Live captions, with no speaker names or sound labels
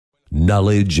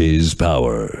Knowledge is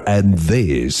power, and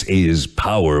this is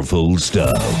powerful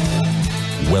stuff.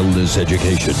 Wellness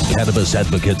Education Cannabis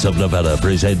Advocates of Nevada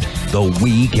present the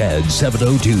WeCan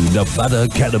 702 Nevada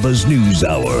Cannabis News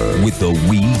Hour with the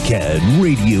WeCan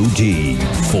radio team.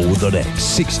 For the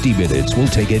next 60 minutes, we'll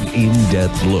take an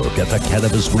in-depth look at the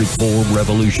cannabis reform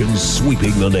revolution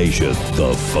sweeping the nation.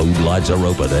 The phone lines are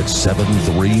open at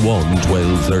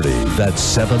 731-1230. That's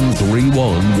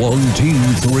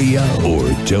 731-1230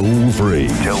 or toll-free.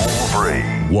 Toll-free.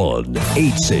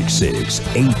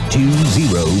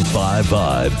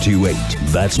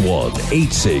 1-866-820-5528. That's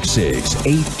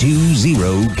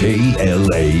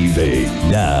 1-866-820-KLAV.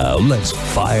 Now let's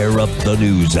fire up the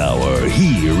news hour.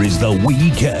 Here is the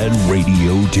WeCan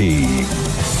radio team.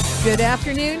 Good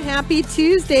afternoon. Happy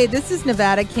Tuesday. This is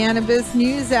Nevada Cannabis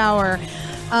News Hour.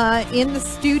 In the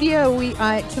studio,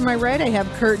 to my right, I have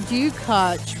Kurt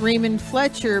Dukoch, Raymond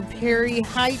Fletcher, Perry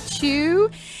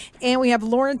Haichu, and we have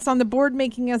Lawrence on the board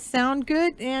making us sound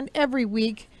good. And every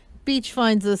week, Beach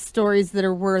finds us stories that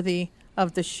are worthy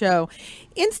of the show.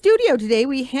 In studio today,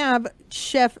 we have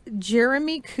Chef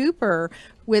Jeremy Cooper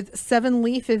with Seven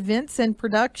Leaf Events and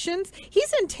Productions.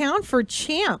 He's in town for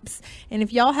Champs. And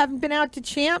if y'all haven't been out to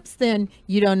Champs, then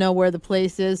you don't know where the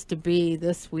place is to be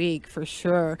this week for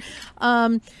sure.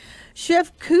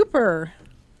 Chef Cooper,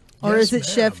 or Yes, is it ma'am.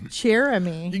 Chef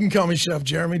Jeremy? You can call me Chef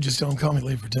Jeremy, just don't call me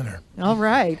late for dinner. All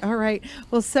right.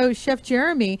 Well, so Chef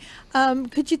Jeremy,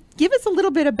 could you give us a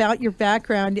little bit about your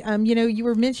background? You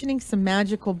were mentioning some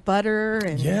magical butter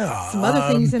and some other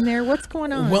things in there. What's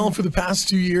going on? Well, for the past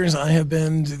 2 years, I have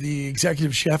been the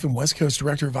executive chef and West Coast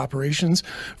director of operations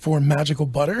for Magical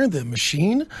Butter, the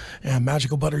machine, and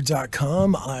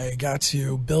magicalbutter.com. I got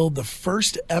to build the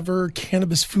first ever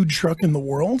cannabis food truck in the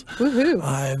world. Woohoo.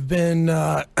 I've been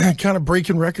kind of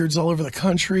breaking records all over the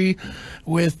country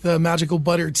with the Magical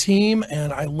Butter team,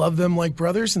 and I love them like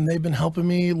brothers, and they've been helping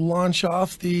me launch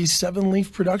off the Seven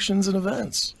Leaf Productions and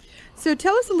events. So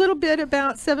tell us a little bit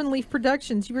about Seven Leaf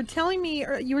Productions. You were telling me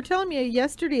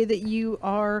yesterday that you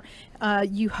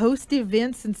host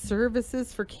events and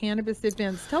services for cannabis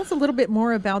events. Tell us a little bit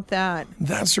more about that.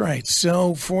 That's right.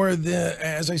 So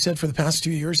as I said, for the past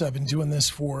 2 years, I've been doing this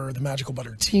for the Magical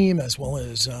Butter team, as well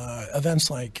as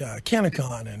events like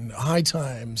CannaCon and High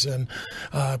Times, and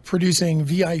producing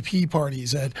VIP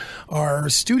parties at our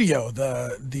studio,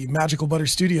 the Magical Butter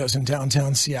Studios in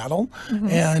downtown Seattle. Mm-hmm.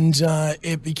 And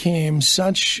it became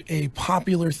such a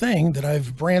popular thing that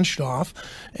I've branched off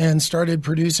and started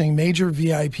producing major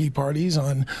VIP parties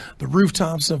on the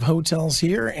rooftops of hotels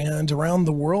here and around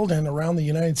the world and around the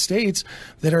United States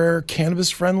that are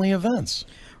cannabis-friendly events.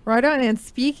 Right on. And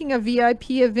speaking of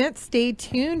VIP events, stay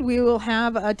tuned. We will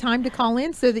have a time to call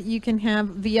in so that you can have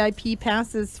VIP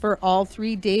passes for all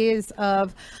 3 days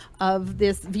of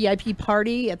this VIP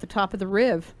party at the top of the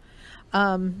Riv.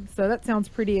 So that sounds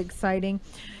pretty exciting.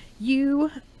 You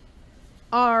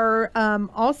are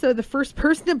also the first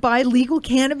person to buy legal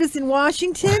cannabis in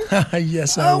Washington.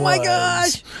 Yes, I was. Oh my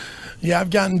gosh. Yeah,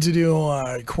 I've gotten to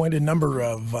do quite a number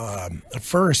of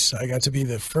firsts. I got to be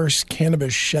the first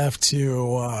cannabis chef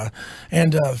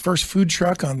and first food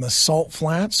truck on the Salt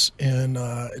Flats and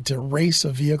to race a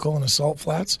vehicle in a Salt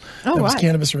Flats. Oh, that was right.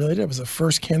 cannabis related. I was the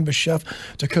first cannabis chef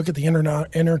to cook at the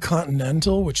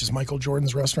Intercontinental, which is Michael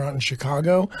Jordan's restaurant in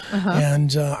Chicago. Uh-huh.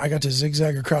 And I got to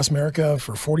zigzag across America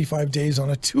for 45 days on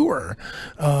a tour,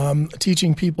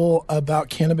 teaching people about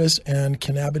cannabis and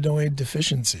cannabinoid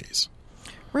deficiencies.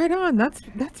 Right on.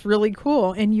 That's really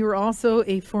cool. And you're also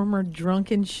a former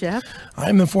drunken chef?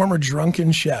 I'm the former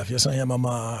drunken chef. Yes, I am. I'm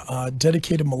a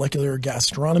dedicated molecular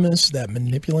gastronomist that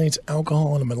manipulates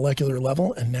alcohol on a molecular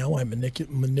level, and now I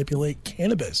manipulate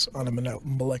cannabis on a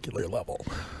molecular level.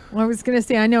 Well, I was going to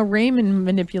say, I know Raymond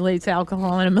manipulates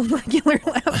alcohol on a molecular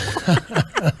level.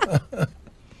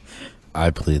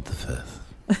 I plead the fifth.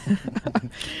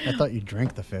 I thought you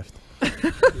drank the fifth.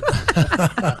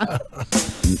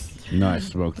 No, I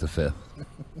smoked the fifth.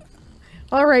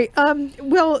 All right.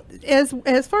 Well,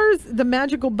 as far as the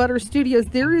Magical Butter Studios,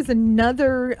 there's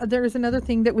another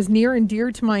thing that was near and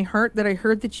dear to my heart that I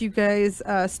heard that you guys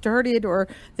started or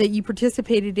that you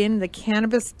participated in, the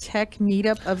Cannabis Tech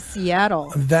Meetup of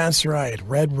Seattle. That's right.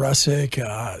 Red Russick,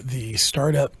 the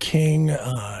startup king,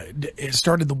 it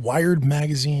started the Wired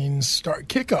magazine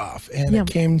kickoff, and it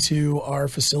came to our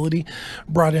facility,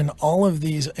 brought in all of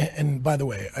these. And by the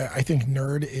way, I think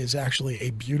nerd is actually a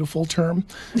beautiful term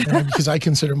because I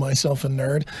consider myself a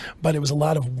nerd, but it was a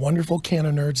lot of wonderful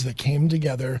Canna nerds that came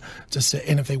together to say,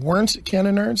 and if they weren't Canna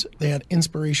nerds, they had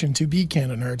inspiration to be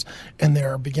Canna nerds, and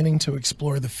they're beginning to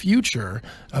explore the future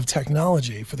of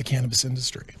technology for the cannabis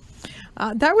industry.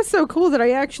 That was so cool that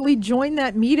I actually joined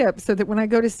that meetup so that when I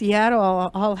go to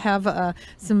Seattle, I'll have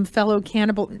some fellow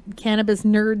cannabis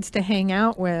nerds to hang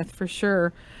out with for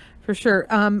sure. For sure.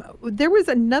 There was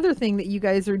another thing that you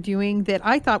guys are doing that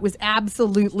I thought was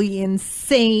absolutely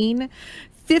insane.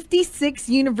 56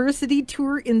 university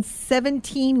tour in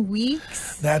 17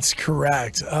 weeks. That's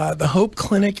correct. The Hope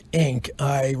Clinic Inc.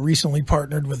 I recently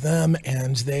partnered with them,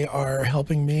 and they are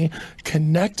helping me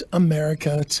connect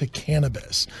America to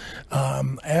cannabis.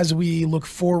 As we look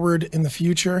forward in the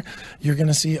future, you're going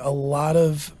to see a lot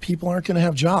of people aren't going to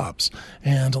have jobs,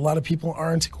 and a lot of people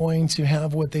aren't going to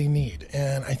have what they need.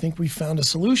 And I think we found a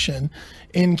solution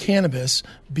in cannabis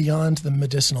beyond the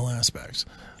medicinal aspects.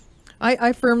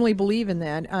 I firmly believe in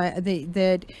that.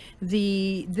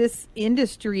 This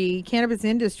industry, cannabis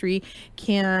industry,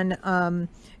 can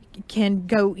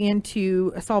go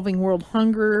into solving world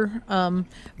hunger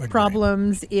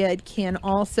problems. It can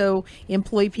also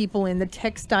employ people in the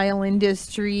textile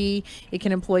industry. It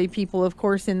can employ people, of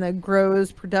course, in the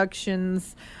grows,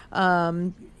 productions,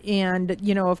 and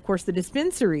of course, the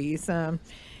dispensaries.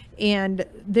 And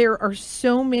there are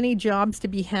so many jobs to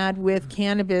be had with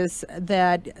cannabis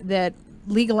that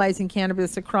legalizing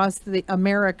cannabis across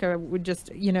America would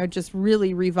just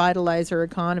really revitalize our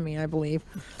economy, I believe.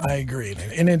 I agree.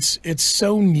 And it's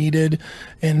so needed.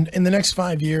 And in the next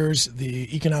 5 years,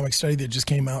 the economic study that just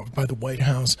came out by the White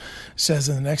House says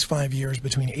in the next 5 years,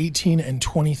 between 18 and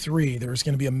 23, there's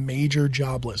going to be a major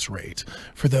jobless rate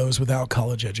for those without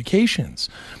college educations.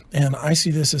 And I see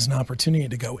this as an opportunity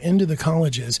to go into the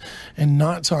colleges and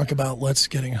not talk about let's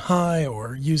getting high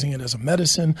or using it as a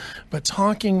medicine, but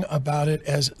talking about it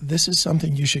as this is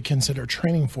something you should consider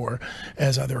training for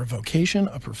as either a vocation,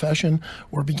 a profession,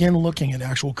 or begin looking at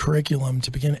actual curriculum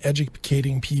to begin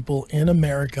educating people in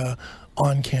America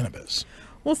on cannabis.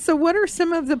 Well, so what are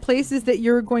some of the places that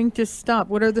you're going to stop?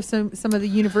 What are some of the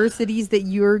universities that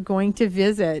you're going to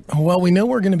visit? Well, we know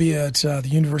we're going to be at the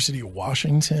University of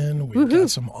Washington. We've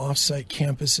got some off-site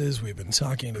campuses. We've been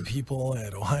talking to people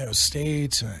at Ohio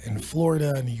State, in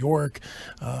Florida, New York,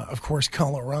 of course,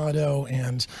 Colorado,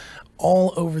 and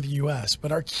all over the U.S.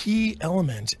 But our key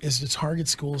element is to target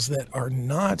schools that are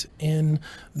not in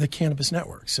the cannabis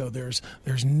network. So there's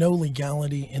no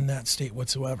legality in that state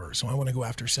whatsoever. So I want to go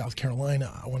after South Carolina.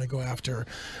 I want to go after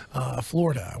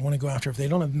Florida. I want to go after, if they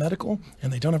don't have medical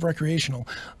and they don't have recreational,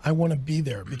 I want to be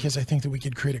there because I think that we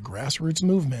could create a grassroots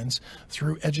movement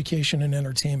through education and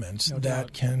entertainment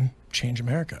that can change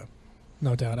America.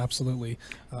 No doubt, absolutely.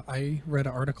 I read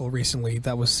an article recently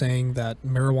that was saying that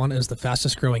marijuana is the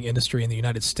fastest growing industry in the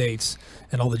United States,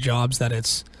 and all the jobs that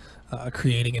it's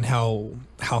creating and how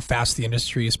fast the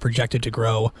industry is projected to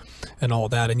grow and all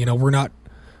of that. And, we're not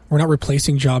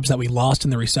replacing jobs that we lost in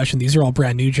the recession. These are all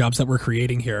brand new jobs that we're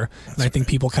creating here. And I think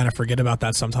people kind of forget about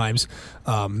that sometimes.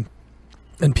 And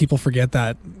people forget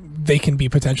that they can be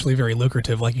potentially very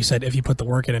lucrative, like you said, if you put the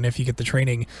work in and if you get the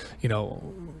training.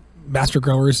 Master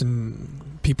growers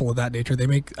and people of that nature,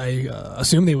 I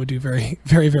assume they would do very,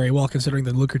 very, very well considering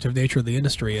the lucrative nature of the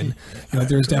industry. And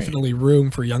there's definitely room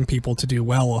for young people to do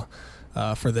well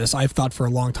for this. I've thought for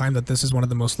a long time that this is one of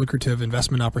the most lucrative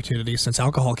investment opportunities since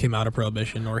alcohol came out of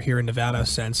prohibition, or here in Nevada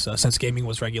since gaming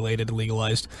was regulated and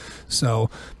legalized.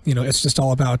 So it's just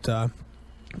all about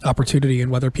opportunity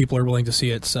and whether people are willing to see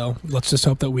it. So let's just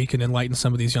hope that we can enlighten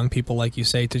some of these young people, like you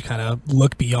say, to kind of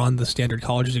look beyond the standard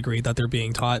college degree that they're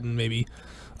being taught and maybe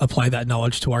apply that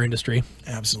knowledge to our industry.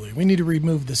 Absolutely. We need to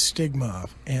remove the stigma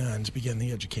and begin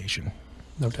the education.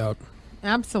 No doubt.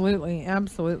 Absolutely.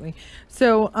 Absolutely.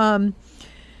 So,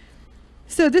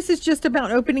 so this is just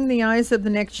about opening the eyes of the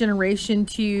next generation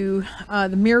to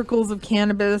the miracles of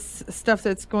cannabis, stuff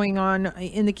that's going on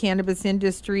in the cannabis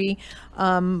industry.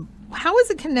 How is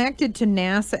it connected to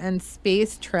NASA and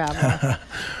space travel?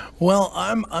 Well,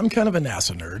 I'm kind of a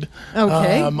NASA nerd.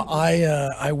 Okay.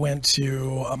 I went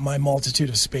to my multitude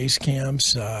of space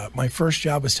camps. My first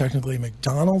job was technically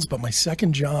McDonald's, but my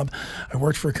second job, I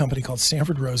worked for a company called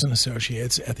Sanford Rose and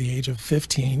Associates at the age of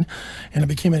 15, and I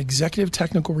became an executive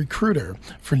technical recruiter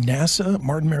for NASA,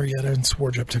 Martin Marietta, and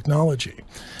Swartrup Technology.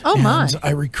 Oh, my. And I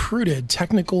recruited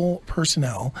technical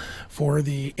personnel for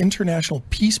the International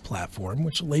Peace Platform,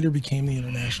 which later became the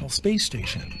International Space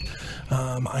Station.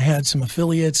 I had some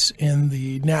affiliates in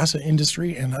the NASA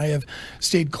industry, and I have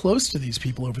stayed close to these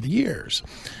people over the years.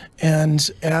 And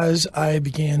as I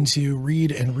began to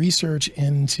read and research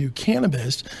into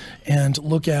cannabis and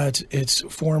look at its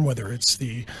form, whether it's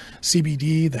the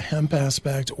CBD, the hemp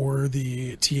aspect, or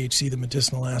the THC, the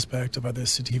medicinal aspect of either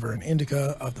sativa and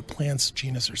indica of the plant's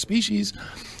genus or species,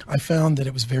 I found that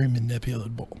it was very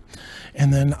manipulatable.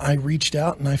 And then I reached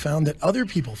out and I found that other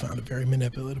people found it very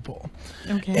manipulatable.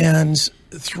 Okay. And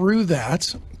through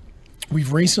that,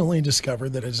 we've recently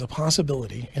discovered that it is a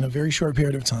possibility in a very short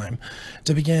period of time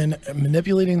to begin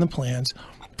manipulating the plant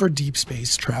for deep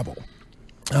space travel.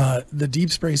 The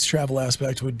deep space travel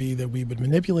aspect would be that we would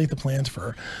manipulate the plant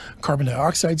for carbon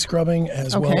dioxide scrubbing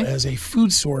as well as a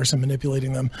food source and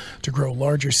manipulating them to grow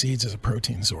larger seeds as a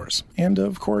protein source. And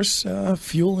of course,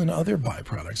 fuel and other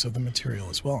byproducts of the material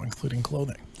as well, including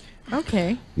clothing.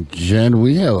 Okay. Jen,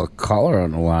 we have a caller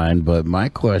on the line, but my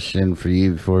question for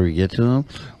you before we get to him,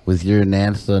 with your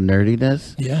NASA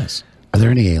nerdiness, Yes. are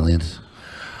there any aliens?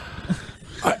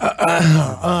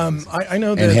 I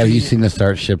know that. And have you seen the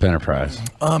Starship Enterprise?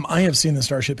 I have seen the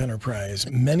Starship Enterprise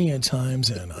many a times,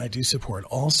 and I do support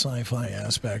all sci-fi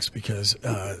aspects because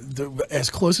as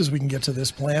close as we can get to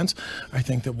this plant, I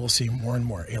think that we'll see more and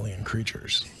more alien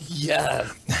creatures. Yeah.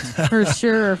 For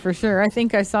sure, for sure. I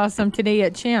think I saw some today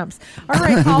at Champs. All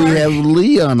right, caller. We have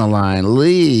Lee on the line.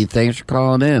 Lee, thanks for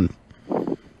calling in.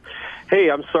 Hey,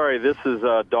 I'm sorry. This is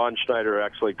Don Schneider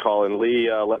actually calling.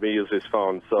 Lee let me use his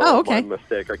phone, so okay. my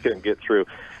mistake. I couldn't get through.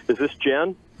 Is this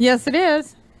Jen? Yes, it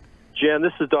is. Jen,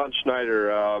 this is Don Schneider.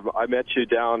 I met you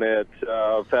down at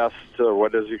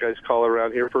what does you guys call it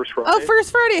around here, First Friday? Oh,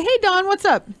 First Friday. Hey, Don, what's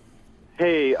up?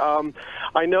 Hey,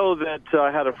 I know that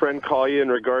I had a friend call you in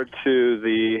regard to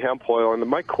the hemp oil, and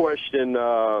my question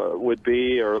would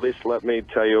be, or at least let me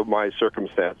tell you my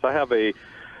circumstance. I have a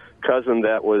cousin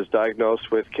that was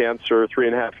diagnosed with cancer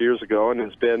 3.5 years ago and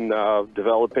has been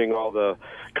developing all the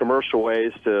commercial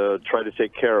ways to try to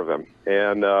take care of him.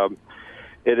 And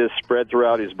it has spread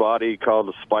throughout his body, called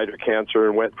a spider cancer,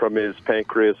 and went from his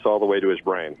pancreas all the way to his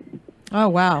brain. Oh,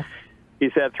 wow.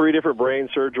 He's had 3 different brain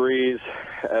surgeries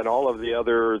and all of the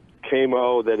other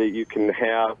chemo that you can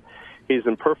have. He's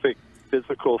in perfect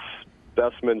physical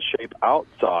specimen shape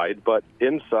outside, but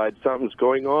inside something's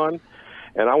going on.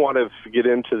 And I want to get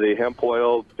into the hemp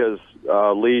oil because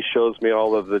Lee shows me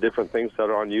all of the different things that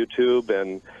are on YouTube,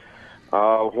 and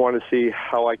want to see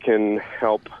how I can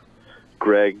help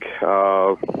Greg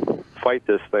fight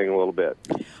this thing a little bit.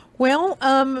 Well,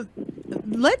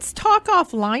 let's talk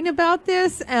offline about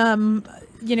this,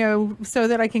 so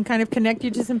that I can kind of connect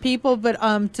you to some people. But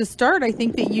to start, I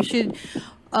think that you should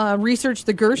research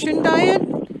the Gershon diet.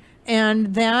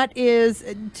 And that is,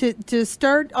 to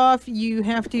start off, you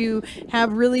have to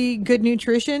have really good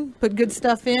nutrition, put good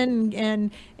stuff in,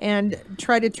 and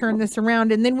try to turn this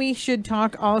around. And then we should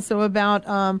talk also about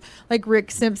like Rick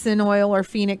Simpson oil or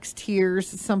Phoenix Tears,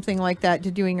 something like that,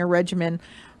 to doing a regimen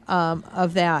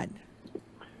of that.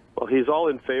 Well, he's all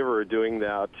in favor of doing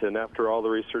that. And after all the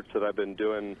research that I've been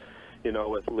doing,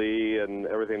 with Lee and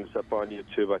everything that's up on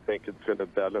YouTube, I think it's going to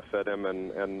benefit him.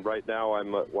 And right now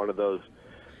I'm at one of those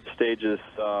stages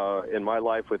in my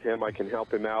life with him. I can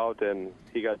help him out, and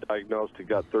he got diagnosed. He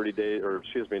got 90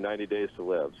 days to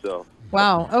live. So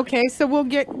wow. Okay, so we'll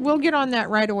get on that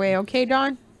right away. Okay,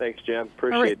 Don. Thanks, Jan.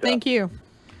 Appreciate All right, that. thank you.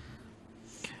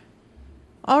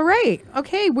 All right.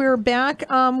 Okay, we're back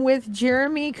with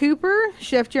Jeremy Cooper,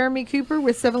 Chef Jeremy Cooper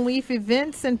with Seven Leaf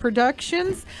Events and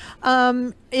Productions.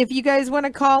 If you guys want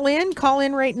to call in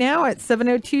right now at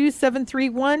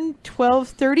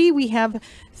 702-731-1230. We have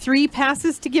 3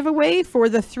 passes to give away for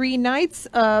the 3 nights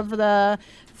of the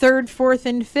 3rd, 4th,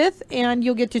 and 5th, and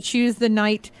you'll get to choose the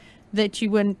night that you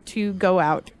want to go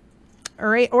out. All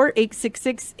right, or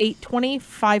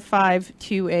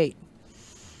 866-820-5528.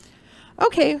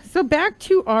 Okay, so back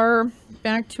to our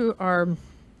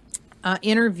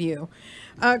interview.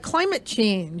 Climate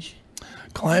change.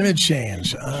 Climate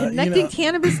change. Connecting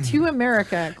cannabis to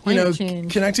America. Climate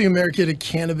change. Connecting America to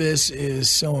cannabis is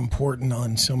so important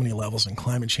on so many levels, and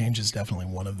climate change is definitely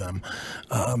one of them.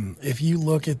 If you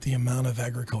look at the amount of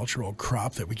agricultural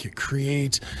crop that we could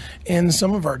create in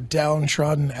some of our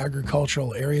downtrodden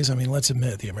agricultural areas, I mean, let's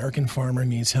admit, the American farmer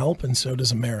needs help, and so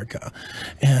does America.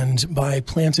 And by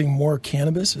planting more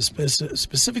cannabis,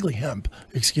 specifically hemp,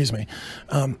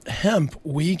 hemp,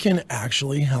 we can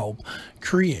actually help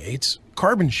create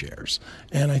carbon shares.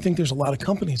 And I think there's a lot of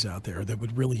companies out there that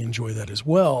would really enjoy that as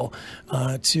well,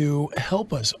 to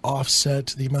help us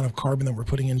offset the amount of carbon that we're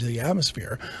putting into the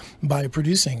atmosphere by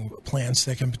producing plants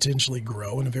that can potentially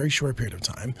grow in a very short period of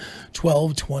time,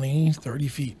 12, 20, 30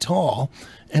 feet tall,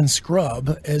 and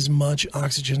scrub as much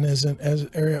oxygen as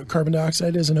carbon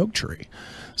dioxide as an oak tree.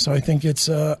 So I think it's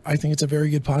a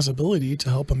very good possibility to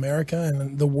help America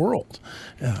and the world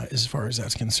as far as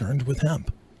that's concerned with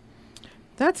hemp.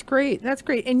 That's great. That's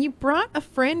great. And you brought a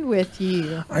friend with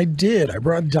you. I did. I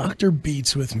brought Dr.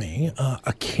 Beats with me,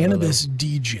 a cannabis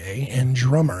DJ and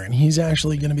drummer, and he's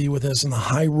actually going to be with us in the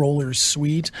High Rollers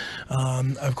Suite,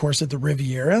 of course, at the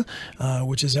Riviera,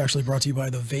 which is actually brought to you by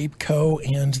the Vape Co.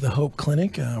 and the Hope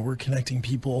Clinic. We're connecting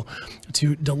people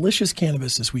to delicious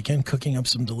cannabis this weekend, cooking up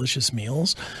some delicious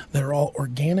meals that are all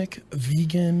organic,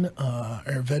 vegan,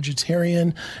 or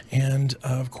vegetarian, and,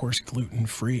 of course,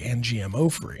 gluten-free and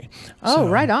GMO-free.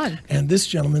 Oh, right on. And this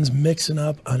gentleman's mixing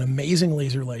up an amazing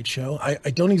laser light show. I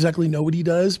don't exactly know what he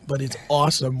does, but it's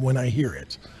awesome when I hear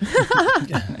it.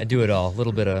 I do it all. A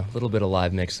little bit of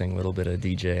live mixing, a little bit of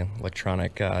DJ,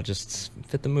 electronic, just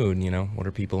fit the mood, you know. What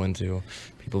are people into?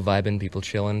 People vibing, people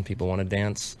chilling, people want to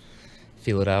dance,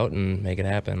 feel it out and make it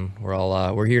happen.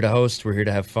 We're here to host, we're here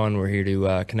to have fun, we're here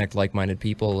to connect like-minded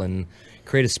people and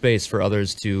create a space for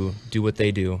others to do what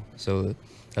they do. So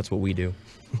that's what we do.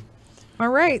 All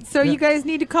right. So you guys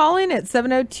need to call in at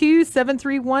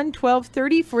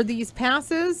 702-731-1230 for these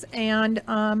passes and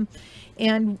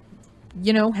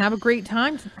you know, have a great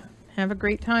time. Have a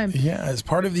great time. Yeah, as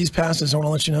part of these passes, I want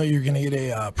to let you know you're going to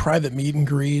get a private meet and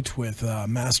greet with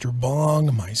Master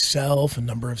Bong, myself, a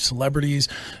number of celebrities.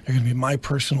 You're going to be my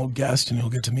personal guest, and you'll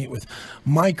get to meet with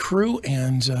my crew,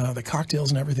 and the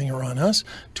cocktails and everything are on us.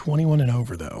 21 and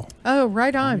over, though. Oh,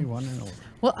 right on. 21 and over.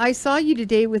 Well, I saw you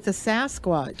today with a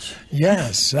Sasquatch.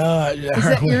 Yes. Is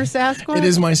that your Sasquatch? It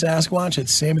is my Sasquatch.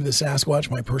 It's Sammy the Sasquatch,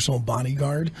 my personal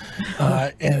bodyguard.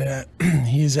 And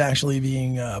he's actually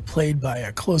being played by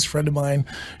a close friend of mine,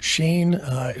 Shane,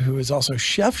 who is also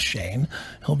Chef Shane.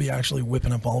 He'll be actually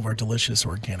whipping up all of our delicious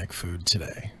organic food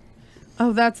today.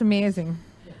 Oh, that's amazing.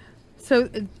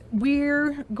 So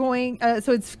we're going,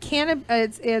 so it's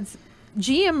it's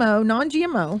GMO,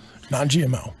 non-GMO.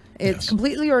 Non-GMO. It's yes.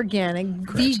 completely organic,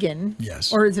 Correct. Vegan.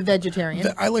 Yes. Or is it vegetarian?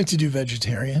 I like to do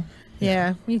vegetarian.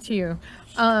 Yeah, me too.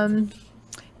 And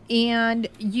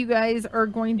you guys are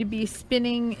going to be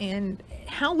spinning, and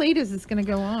how late is this going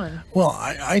to go on? Well,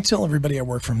 I tell everybody I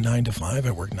work from 9 to 5.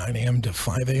 I work 9 a.m. to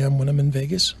 5 a.m. when I'm in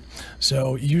Vegas.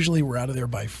 So usually we're out of there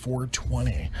by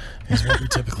 4:20 is what we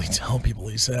typically tell people.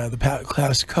 The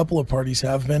past couple of parties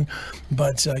have been,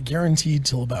 but guaranteed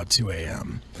till about 2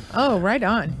 a.m. Oh, right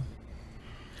on.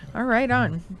 All right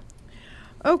on.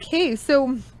 Okay,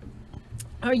 so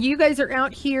you guys are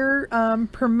out here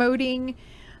promoting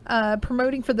for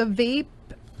the vape.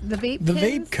 The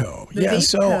Vape Co.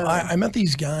 I met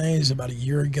these guys about a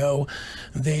year ago.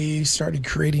 They started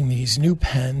creating these new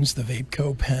pens. The Vape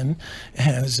Co. pen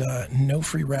has no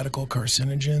free radical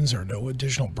carcinogens or no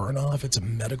additional burn off. It's a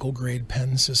medical grade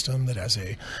pen system that has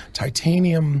a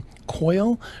titanium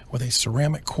coil with a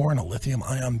ceramic core and a lithium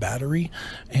ion battery.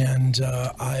 And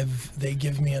they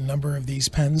give me a number of these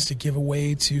pens to give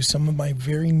away to some of my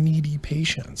very needy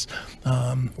patients,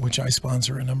 which I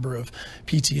sponsor a number of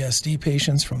PTSD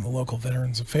patients from the local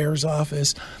Veterans Affairs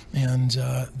office, and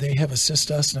they have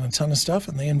assisted us in a ton of stuff,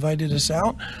 and they invited us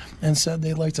out and said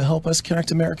they'd like to help us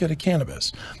connect America to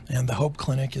cannabis. And the Hope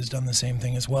Clinic has done the same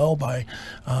thing as well by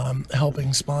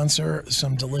helping sponsor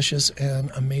some delicious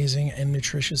and amazing and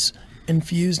nutritious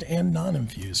infused and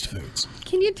non-infused foods.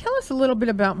 Can you tell us a little bit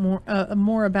about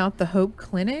more about the Hope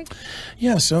Clinic?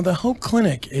 Yeah, so the Hope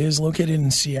Clinic is located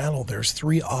in Seattle. There's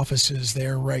 3 offices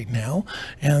there right now,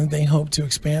 and they hope to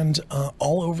expand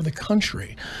all over the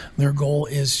country. Their goal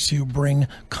is to bring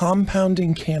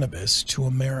compounding cannabis to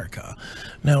America.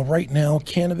 Now, right now,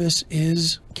 cannabis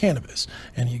is cannabis,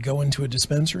 and you go into a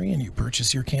dispensary and you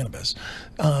purchase your cannabis.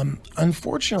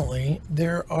 Unfortunately,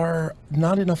 there are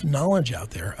not enough knowledge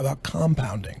out there about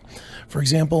compounding. For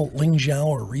example, Ling Zhao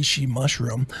or reishi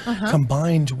mushroom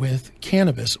combined with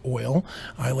cannabis oil.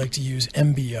 I like to use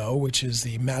MBO, which is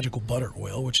the magical butter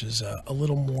oil, which is a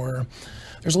little more.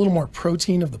 There's a little more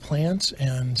protein of the plant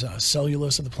and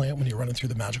cellulose of the plant when you run it through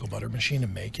the magical butter machine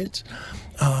and make it.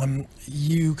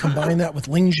 You combine that with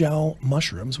Ling Zhao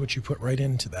mushrooms, which you put right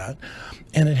into that,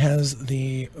 and it has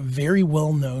the very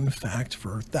well-known fact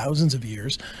for thousands of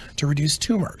years to reduce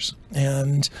tumors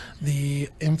and the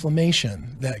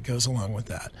inflammation that goes along with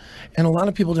that. And a lot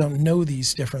of people don't know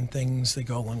these different things that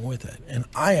go along with it. And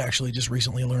I actually just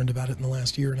recently learned about it in the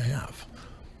last year and a half.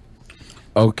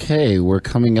 Okay, we're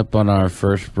coming up on our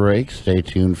first break. Stay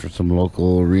tuned for some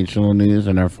local regional news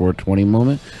and our 420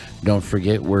 moment. Don't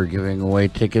forget, we're giving away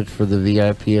tickets for the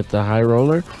VIP at the High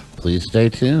Roller. Please stay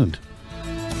tuned.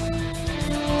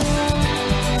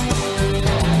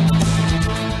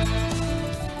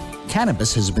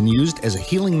 Cannabis has been used as a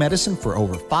healing medicine for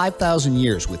over 5,000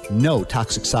 years with no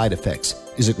toxic side effects.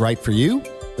 Is it right for you?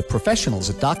 The professionals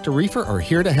at Dr. Reefer are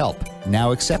here to help.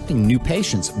 Now accepting new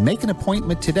patients. Make an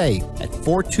appointment today at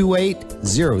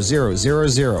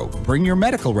 428-0000. Bring your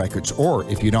medical records, or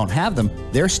if you don't have them,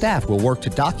 their staff will work to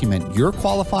document your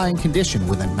qualifying condition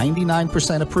with a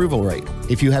 99% approval rate.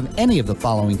 If you have any of the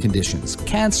following conditions: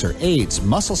 cancer, AIDS,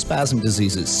 muscle spasm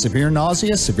diseases, severe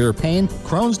nausea, severe pain,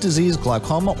 Crohn's disease,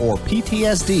 glaucoma, or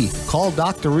PTSD, call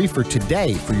Dr. Reefer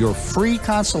today for your free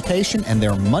consultation and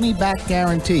their money-back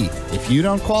guarantee. If you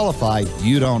don't qualify,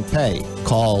 you don't pay.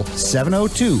 Call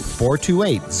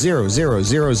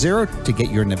 702-428-0000 to get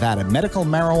your Nevada medical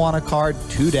marijuana card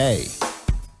today.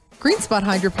 Green Spot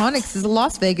Hydroponics is a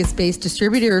Las Vegas-based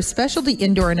distributor of specialty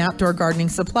indoor and outdoor gardening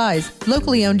supplies,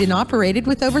 locally owned and operated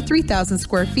with over 3,000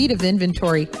 square feet of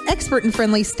inventory. Expert and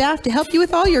friendly staff to help you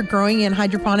with all your growing and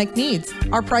hydroponic needs.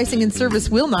 Our pricing and service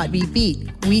will not be beat.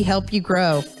 We help you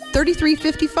grow.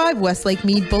 3355 Westlake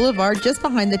Mead Boulevard, just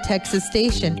behind the Texas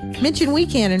station. Mention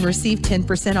WeCan and receive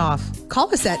 10% off.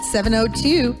 Call us at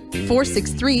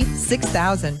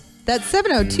 702-463-6000. That's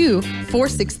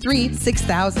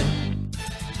 702-463-6000.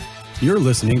 You're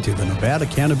listening to the Nevada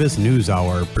Cannabis News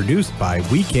Hour, produced by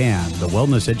WeCan, the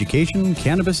Wellness Education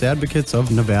Cannabis Advocates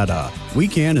of Nevada.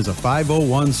 WeCan is a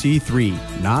 501c3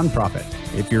 nonprofit.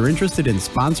 If you're interested in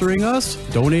sponsoring us,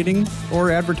 donating, or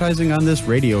advertising on this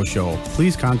radio show,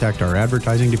 please contact our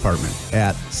advertising department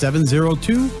at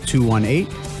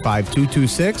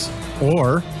 702-218-5226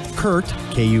 or Kurt,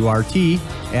 K-U-R-T,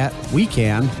 at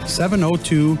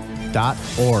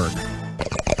wecan702.org.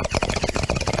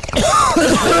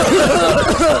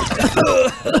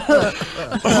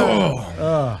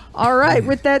 All right,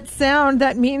 with that sound,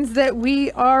 that means that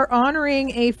we are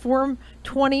honoring a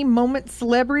 420 moment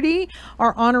celebrity.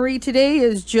 Our honoree today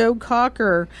is Joe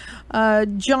Cocker.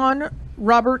 John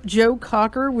Robert Joe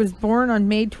Cocker was born on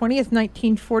May 20th,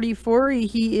 1944.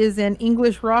 He is an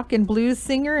English rock and blues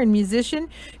singer and musician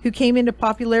who came into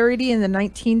popularity in the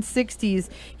 1960s.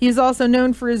 He is also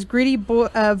known for his gritty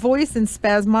voice and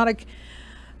spasmodic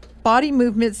body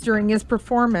movements during his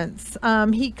performance.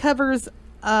 He covers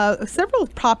several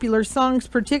popular songs,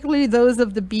 particularly those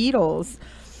of the Beatles.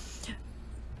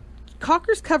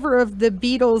 Cocker's cover of the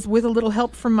Beatles, With a Little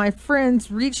Help from My Friends,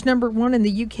 reached #1 in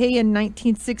the UK in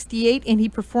 1968, and he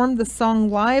performed the song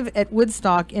live at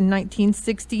Woodstock in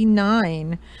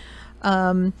 1969.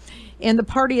 And the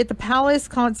Party at the Palace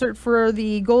concert for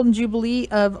the Golden Jubilee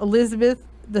of Elizabeth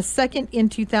II in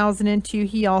 2002,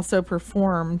 he also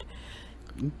performed.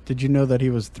 Did you know that he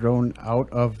was thrown out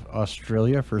of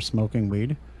Australia for smoking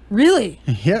weed? Really?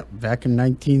 Yep, back in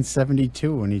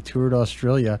 1972 when he toured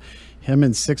Australia. Him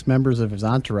and 6 members of his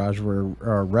entourage were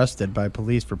arrested by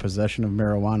police for possession of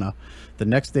marijuana. The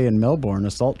next day in Melbourne,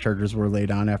 assault charges were laid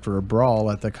on after a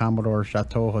brawl at the Commodore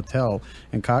Chateau Hotel,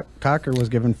 and Cocker was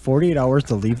given 48 hours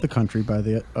to leave the country by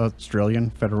the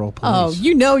Australian Federal Police. Oh,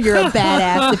 you know you're a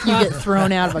badass if you get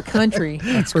thrown out of a country.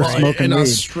 That's for smoking in weed.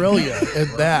 Australia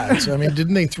at that. I mean,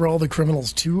 didn't they throw all the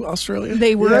criminals to Australia?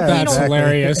 They were a penal. That's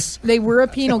hilarious. They were a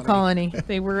penal colony.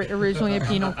 They were originally a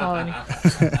penal colony.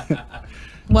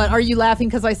 What, are you laughing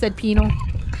because I said penal?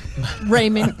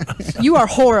 Raymond, you are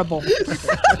horrible.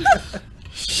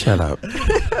 Shut up.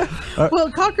 Well,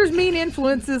 Cocker's main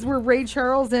influences were Ray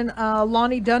Charles and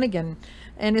Lonnie Donegan,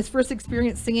 and his first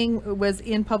experience singing was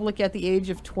in public at the age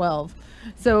of 12.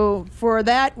 So for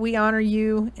that, we honor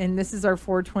you, and this is our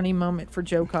 420 moment for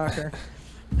Joe Cocker.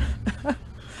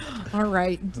 All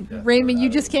right, Raymond, you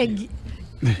just can't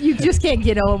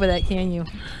get over that, can you?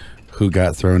 Who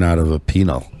got thrown out of a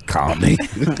penal colony?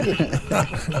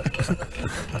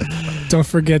 Don't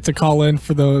forget to call in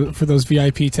for those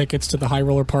VIP tickets to the High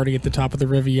Roller Party at the top of the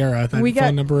Riviera. That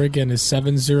phone number again is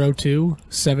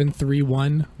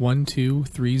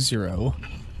 702-731-1230.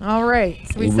 All right,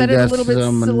 so we said it a little bit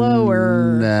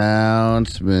slower.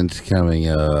 Announcements coming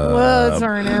up. What's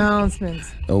our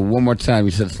announcements? One more time,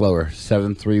 you said slower.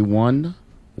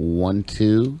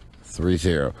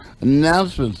 731-1230.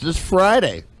 Announcements this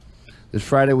Friday. This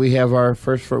Friday we have our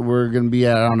we're going to be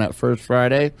on that First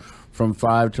Friday from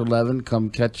 5 to 11. Come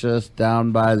catch us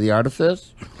down by the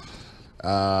Artifice.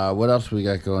 What else we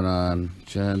got going on,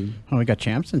 Jen? Oh, we got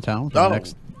Champs in town for the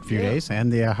next few days,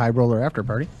 and the High Roller After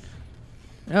Party.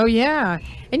 Oh, yeah.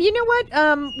 And you know what?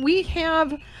 We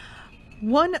have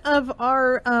One of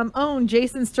our own,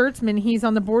 Jason Sturtzman, he's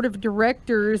on the board of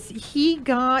directors. He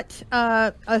got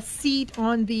a seat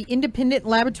on the Independent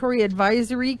Laboratory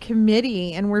Advisory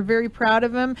Committee, and we're very proud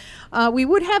of him. We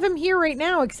would have him here right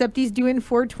now, except he's doing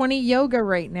 420 yoga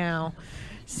right now.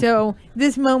 So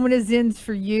this moment is in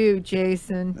for you,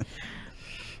 Jason.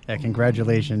 Yeah,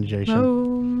 congratulations,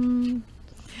 Jason.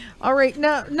 All right.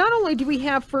 Now, not only do we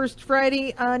have First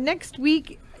Friday, next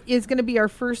week is going to be our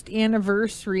first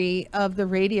anniversary of the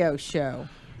radio show.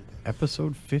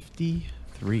 Episode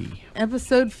 53.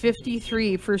 Episode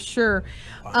 53 for sure.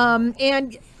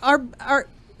 And our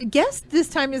guest this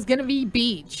time is going to be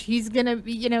Beach. He's going to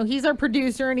be, he's our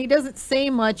producer, and he doesn't say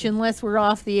much unless we're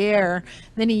off the air.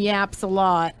 Then he yaps a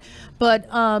lot. But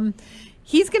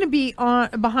he's going to be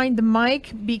behind the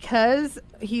mic because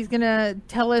he's going to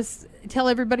tell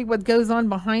everybody what goes on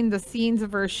behind the scenes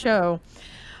of our show.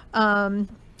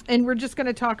 And we're just going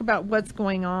to talk about what's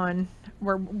going on,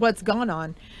 or what's gone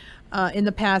on in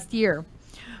the past year.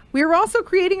 We are also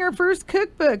creating our first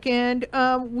cookbook, and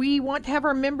we want to have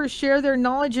our members share their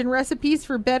knowledge and recipes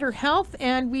for better health,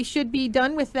 and we should be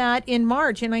done with that in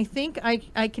March. And I think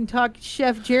I can talk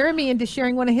Chef Jeremy into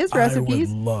sharing one of his recipes.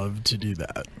 I would love to do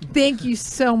that. Thank you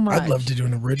so much. I'd love to do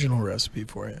an original recipe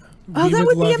for you. Oh, that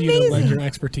would be amazing. You to lend your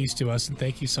expertise to us, and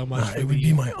thank you so much. It would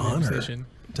be my honor.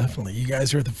 Definitely. You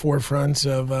guys are at the forefront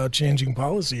of changing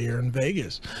policy here in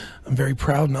Vegas. I'm very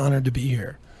proud and honored to be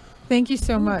here. Thank you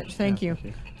so much. Thank you.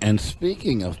 And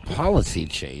speaking of policy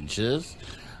changes,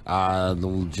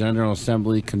 the General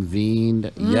Assembly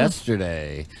convened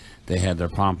yesterday. They had their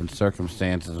pomp and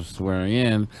circumstances of swearing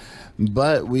in,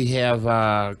 but we have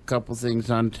a couple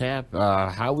things on tap.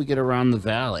 How we get around the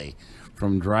valley,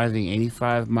 from driving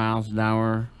 85 miles an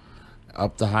hour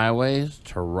up the highways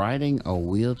to riding a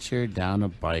wheelchair down a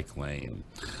bike lane.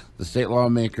 The state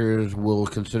lawmakers will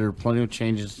consider plenty of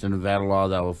changes to Nevada law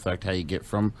that will affect how you get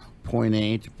from point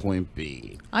A to point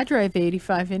B. I drive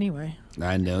 85 anyway.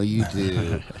 I know you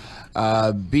do.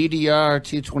 BDR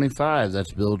 225,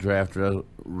 that's bill draft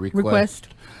request.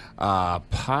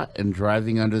 Pot and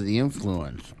driving under the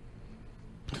influence.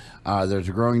 There's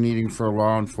a growing need for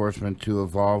law enforcement to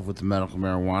evolve with the medical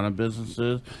marijuana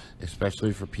businesses,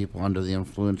 especially for people under the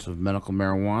influence of medical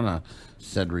marijuana,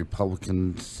 said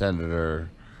Republican Senator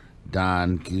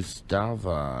Don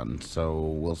Gustavon. So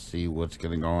we'll see what's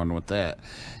going to go on with that.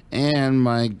 And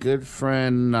my good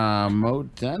friend Mo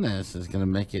Dennis is going to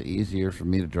make it easier for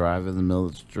me to drive in the middle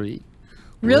of the street.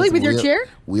 Really? With your chair?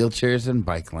 Wheelchairs and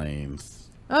bike lanes.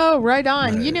 Oh, right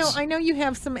on. Nice. I know you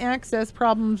have some access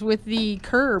problems with the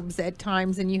curbs at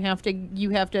times, and you have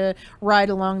to ride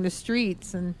along the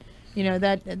streets, and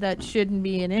that shouldn't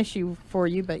be an issue for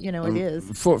you, but it is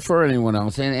for anyone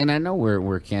else. And I know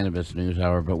we're Cannabis News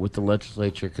Hour, but with the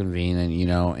legislature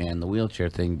convening, and the wheelchair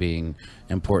thing being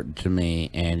important to me,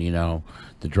 and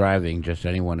the driving, just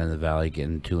anyone in the valley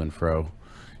getting to and fro.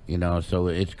 So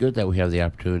it's good that we have the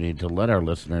opportunity to let our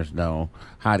listeners know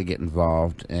how to get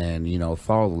involved and,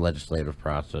 follow the legislative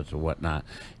process and whatnot.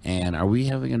 And are we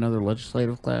having another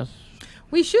legislative class?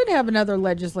 We should have another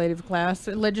legislative class,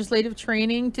 legislative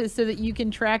training, so that you can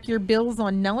track your bills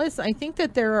on Nellis. I think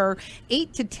that there are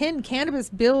 8 to 10 cannabis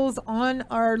bills on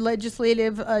our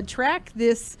legislative track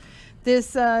this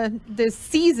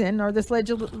season, or this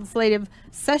legislative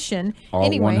session. All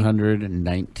anyway,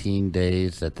 119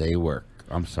 days that they work.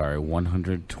 I'm sorry,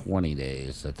 120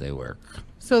 days that they work.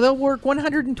 So they'll work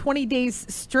 120 days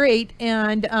straight,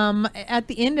 and at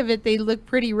the end of it, they look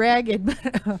pretty ragged,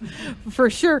 for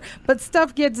sure. But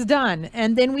stuff gets done,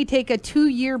 and then we take a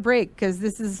 2-year break because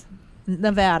this is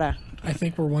Nevada. I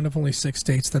think we're one of only 6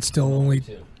 states that still only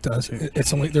does.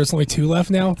 There's only 2 left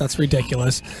now. That's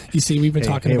ridiculous. You see, we've been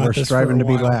talking about this for a while. We're striving to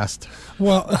be last.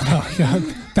 Well,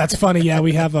 that's funny. Yeah,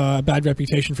 we have a bad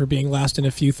reputation for being last in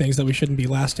a few things that we shouldn't be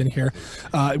last in here.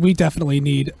 We definitely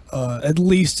need at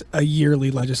least a yearly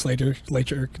legislature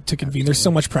to convene. There's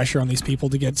so much pressure on these people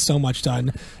to get so much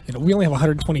done. We only have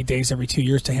 120 days every 2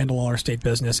 years to handle all our state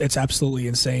business. It's absolutely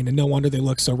insane, and no wonder they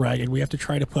look so ragged. We have to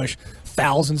try to push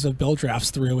thousands of bill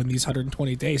drafts through in these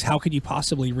 120 days. How could you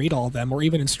possibly read all of them, or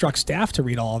even instruct staff to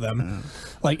read all of them?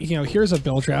 Here's a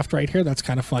bill draft right here that's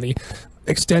kind of funny.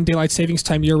 Extend daylight savings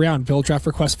time year-round. Bill draft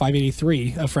request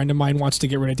 583. A friend of mine wants to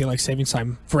get rid of daylight savings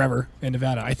time forever in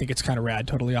Nevada. I think it's kind of rad.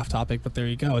 Totally off topic, but there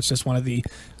you go. It's just one of the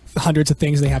hundreds of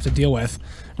things they have to deal with.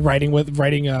 Riding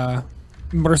a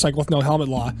motorcycle with no helmet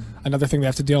law. Another thing they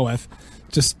have to deal with.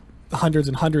 Just hundreds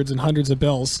and hundreds and hundreds of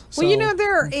bills. Well,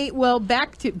 there are 8. Well,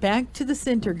 back to the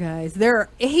center, guys. There are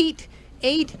eight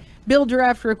bill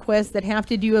draft requests that have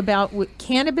to do about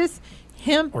cannabis,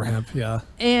 Hemp. Or hemp, yeah.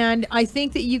 And I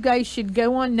think that you guys should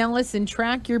go on Nellis and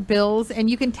track your bills, and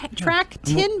you can track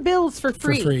 10 bills for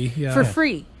free. For free, yeah. For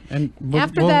free. And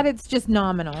after that, it's just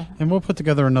nominal. And we'll put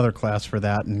together another class for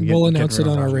that. And we'll announce it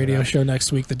on our radio show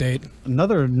next week, the date.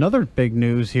 Another big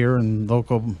news here in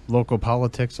local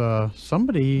politics.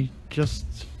 Somebody just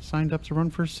signed up to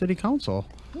run for city council.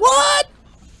 What?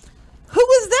 Who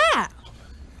was that?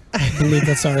 I believe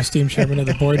that's our esteemed chairman of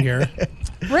the board here.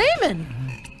 Raymond.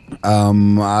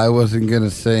 I wasn't going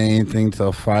to say anything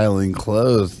till filing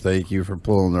closed. Thank you for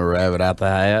pulling the rabbit out the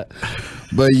hat.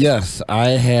 But yes,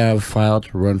 I have filed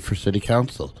to run for city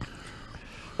council.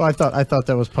 Well, I thought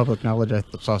that was public knowledge. I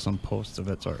saw some posts of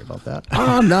it. Sorry about that.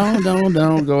 Oh,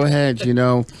 no. Go ahead. You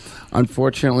know,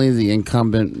 unfortunately, the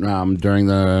incumbent during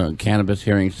the cannabis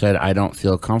hearing said, I don't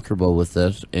feel comfortable with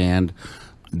this. And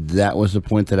that was the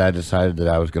point that I decided that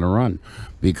I was going to run,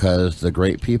 because the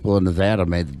great people in Nevada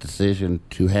made the decision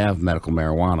to have medical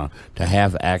marijuana, to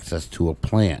have access to a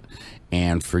plant.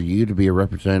 And for you to be a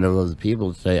representative of the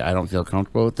people to say, I don't feel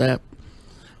comfortable with that.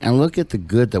 And look at the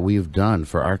good that we've done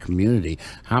for our community.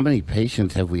 How many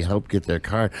patients have we helped get their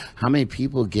card? How many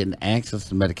people getting access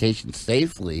to medication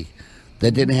safely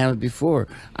that didn't have it before?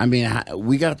 I mean,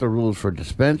 we got the rules for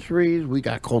dispensaries. We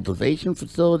got cultivation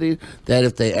facilities that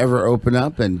if they ever open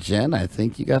up, and Jen, I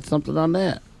think you got something on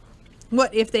that.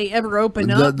 What, if they ever open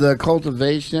up? The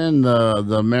cultivation,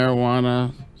 the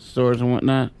marijuana stores and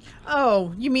whatnot.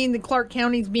 Oh, you mean the Clark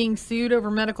County's being sued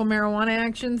over medical marijuana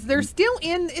actions? They're still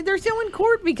in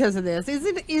court because of this.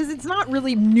 It's not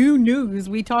really new news.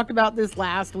 We talked about this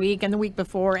last week and the week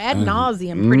before ad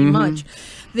nauseum, pretty much,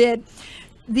 that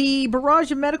the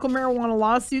barrage of medical marijuana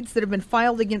lawsuits that have been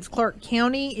filed against Clark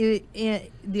County,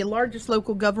 the largest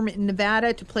local government in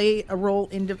Nevada, to play a role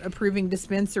in approving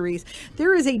dispensaries.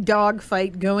 There is a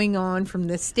dogfight going on from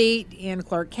the state and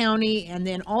Clark County, and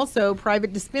then also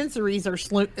private dispensaries are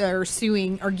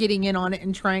getting in on it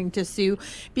and trying to sue,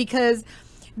 because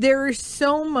there is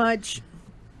so much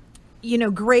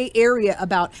gray area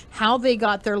about how they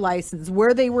got their license,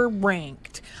 where they were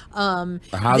ranked,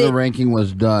 how the ranking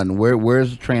was done.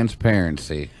 Where's the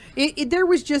transparency? There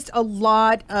was just a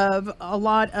lot of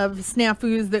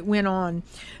snafus that went on.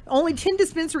 Only 10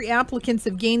 dispensary applicants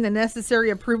have gained the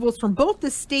necessary approvals from both the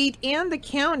state and the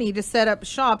county to set up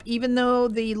shop, even though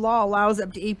the law allows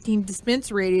up to 18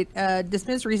 dispensaries in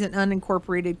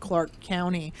unincorporated Clark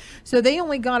County. So they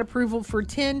only got approval for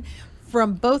 10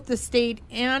 from both the state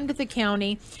and the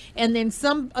county, and then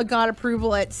some got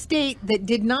approval at state that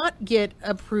did not get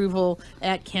approval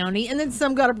at county, and then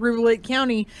some got approval at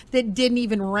county that didn't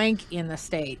even rank in the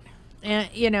state. And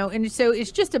and so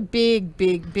it's just a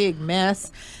big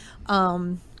mess.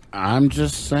 I'm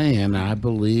just saying, I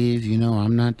believe,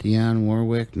 I'm not Dionne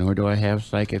Warwick, nor do I have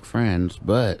psychic friends,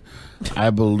 but I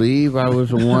believe I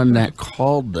was the one that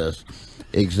called this.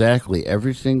 Exactly.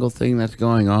 Every single thing that's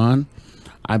going on,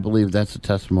 I believe that's the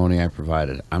testimony I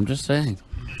provided. I'm just saying.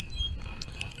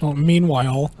 Well,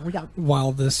 meanwhile,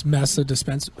 while this mess of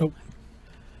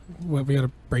we got a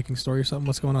breaking story or something?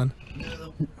 What's going on?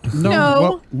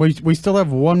 No. Well, we still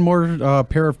have one more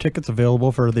pair of tickets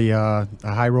available for the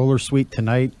High Roller Suite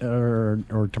tonight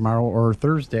or tomorrow or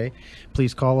Thursday.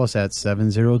 Please call us at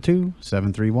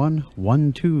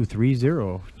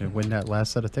 702-731-1230 to win that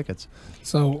last set of tickets.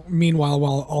 So, meanwhile,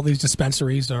 while all these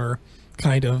dispensaries are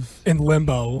kind of in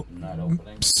limbo,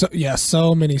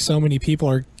 so many people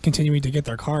are continuing to get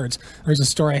their cards. There's a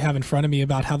story I have in front of me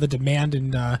about how the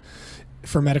demand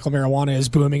for medical marijuana is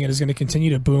booming and is going to continue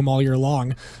to boom all year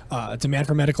long. Demand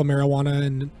for medical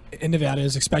marijuana in Nevada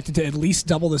is expected to at least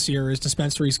double this year as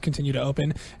dispensaries continue to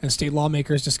open and state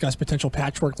lawmakers discuss potential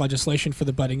patchwork legislation for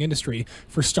the budding industry.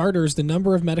 For starters, the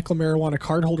number of medical marijuana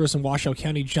cardholders in Washoe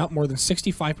County jumped more than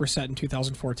 65% in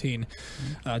 2014.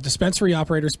 Dispensary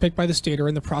operators picked by the state are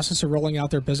in the process of rolling out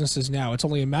their businesses now. It's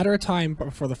only a matter of time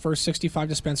before the first 65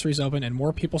 dispensaries open and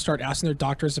more people start asking their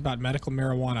doctors about medical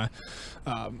marijuana.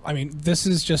 This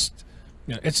is just,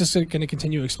 it's just going to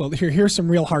continue to explode. Here's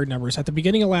some real hard numbers. At the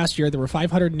beginning of last year, there were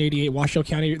 588 Washoe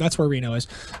County, that's where Reno is,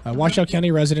 Washoe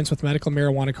County residents with medical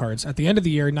marijuana cards. At the end of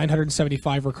the year,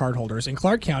 975 were cardholders. In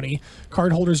Clark County,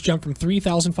 cardholders jumped from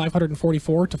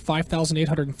 3,544 to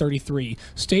 5,833.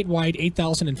 Statewide,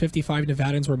 8,055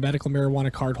 Nevadans were medical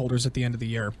marijuana cardholders at the end of the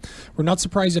year. We're not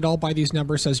surprised at all by these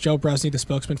numbers, says Joe Bresney, the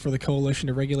spokesman for the Coalition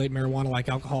to Regulate Marijuana Like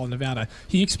Alcohol in Nevada.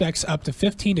 He expects up to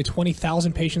 15 to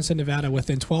 20,000 patients in Nevada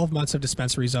within 12 months of dispensaries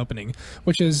opening,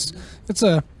 which is, it's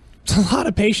a It's a lot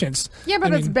of patients. Yeah,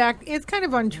 but it's kind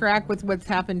of on track with what's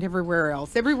happened everywhere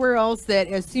else. Everywhere else, that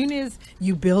as soon as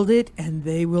you build it, and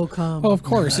they will come. Oh, of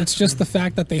course. It's just the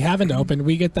fact that they haven't opened.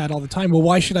 We get that all the time. Well,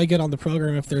 why should I get on the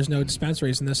program if there's no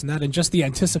dispensaries and this and that? And just the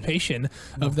anticipation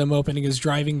of them opening is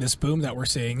driving this boom that we're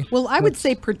seeing. Well, I would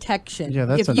say protection. Yeah,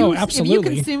 that's absolutely. If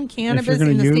you consume cannabis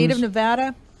in the state of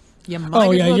Nevada, you might as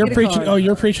well you're get a preaching. card. Oh,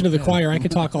 you're preaching to the choir. I could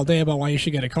talk all day about why you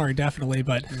should get a card, definitely.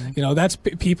 But that's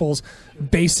people's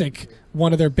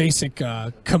one of their basic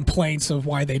complaints of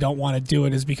why they don't want to do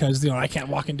it is because I can't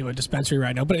walk into a dispensary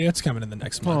right now. But it's coming in the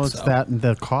next month. Well, it's that and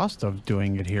the cost of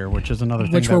doing it here, which is another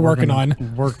thing which that we're working gonna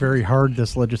on. Work very hard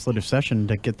this legislative session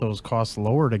to get those costs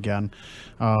lowered again.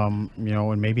 And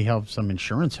maybe have some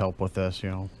insurance help with this.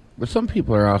 But some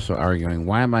people are also arguing,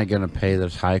 why am I going to pay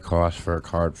this high cost for a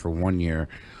card for 1 year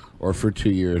or for 2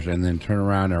 years and then turn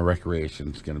around and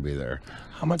recreation is going to be there?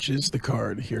 How much is the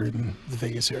card here in the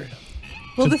Vegas area?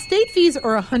 Well, the state fees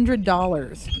are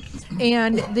 $100,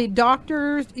 and the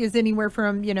doctors is anywhere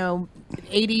from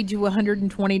 $80 to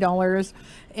 $120,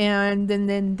 and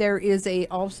then there is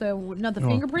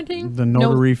fingerprinting, the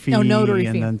notary fee, notary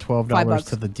and fee. then $12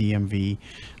 to the DMV.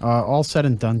 All said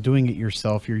and done, doing it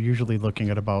yourself, you're usually looking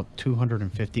at about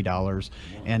 $250,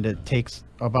 and it takes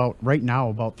about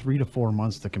 3 to 4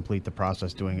 months to complete the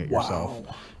process doing it yourself.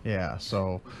 Yeah,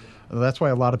 so. That's why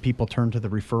a lot of people turn to the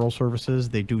referral services.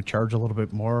 They do charge a little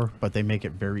bit more, but they make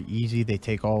it very easy. They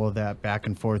take all of that back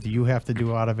and forth you have to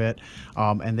do out of it,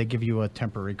 and they give you a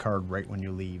temporary card right when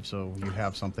you leave, so you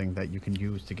have something that you can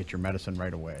use to get your medicine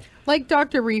right away. Like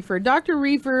Dr. Reefer. Dr.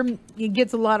 Reefer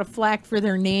gets a lot of flack for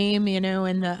their name,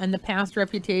 and the past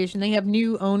reputation. They have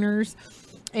new owners.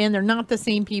 And they're not the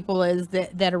same people as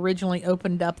that originally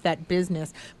opened up that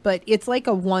business, but it's like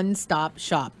a one-stop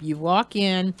shop. You walk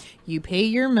in, you pay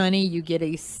your money, you get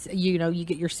you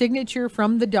get your signature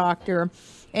from the doctor,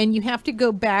 and you have to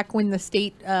go back when the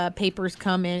state papers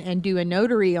come in and do a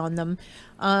notary on them.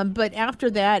 But after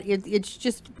that, it's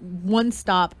just one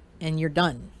stop, and you're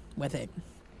done with it.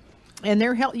 And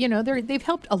they've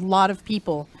helped a lot of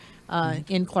people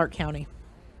in Clark County.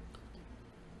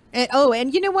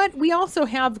 And you know what? We also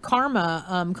have Karma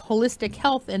Holistic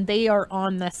Health, and they are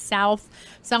on the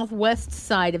southwest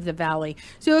side of the valley.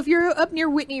 So if you're up near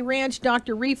Whitney Ranch,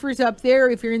 Dr. Reefer's up there.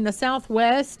 If you're in the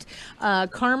southwest,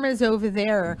 Karma's over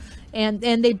there. And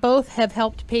they both have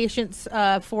helped patients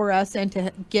for us and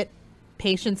to get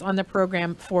patients on the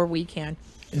program for WeCan.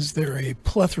 Is there a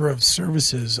plethora of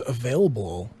services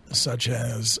available, such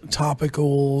as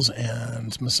topicals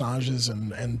and massages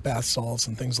and bath salts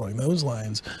and things like those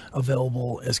lines,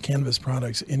 available as cannabis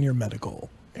products in your medical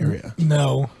area?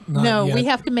 No, not yet. We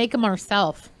have to make them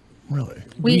ourselves. Really?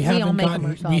 We all make them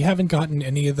ourselves. We haven't gotten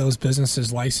any of those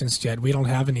businesses licensed yet. We don't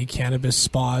have any cannabis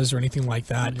spas or anything like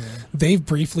that. Mm-hmm. They've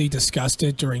briefly discussed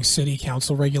it during city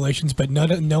council regulations, but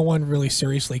no one really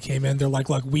seriously came in. They're like,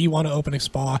 look, we want to open a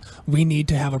spa. We need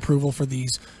to have approval for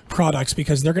these products,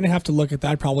 because they're going to have to look at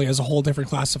that probably as a whole different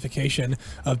classification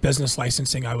of business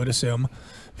licensing, I would assume.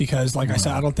 Because, like I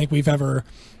said, I don't think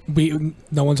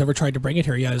no one's ever tried to bring it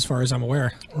here yet, as far as I'm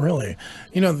aware. Really?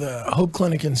 The Hope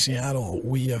Clinic in Seattle,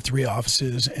 we have 3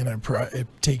 offices, and it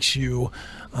takes you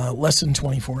less than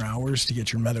 24 hours to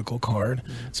get your medical card.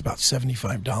 It's about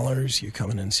 $75. You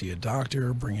come in and see a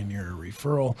doctor, bring in your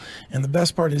referral. And the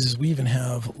best part is we even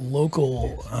have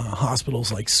local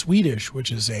hospitals like Swedish,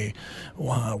 which is a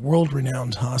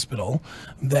world-renowned hospital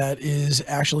that is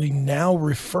actually now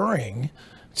referring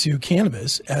to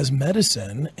cannabis as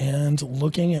medicine and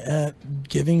looking at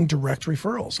giving direct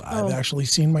referrals. I've actually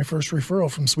seen my first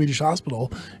referral from Swedish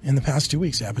Hospital in the past 2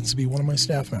 weeks. It happens to be one of my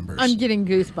staff members. I'm getting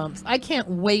goosebumps. I can't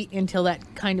wait until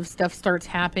that kind of stuff starts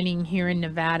happening here in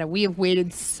Nevada. We have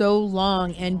waited so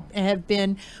long and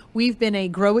we've been a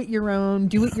grow it your own,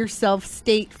 do it yourself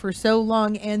state for so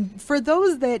long. And for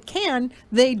those that can,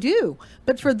 they do.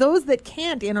 But for those that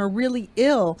can't and are really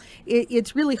ill,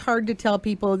 it's really hard to tell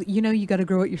people, you got to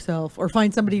grow it yourself or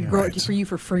find somebody to grow it for you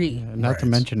for free. Yeah, not to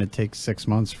mention it takes 6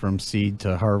 months from seed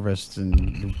to harvest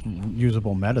and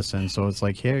usable medicine. So it's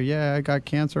like, hey, I got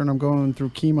cancer and I'm going through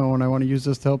chemo and I want to use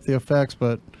this to help the effects,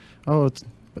 but I'll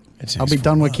be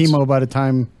done with chemo by the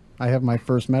time I have my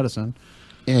first medicine.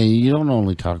 Yeah, you don't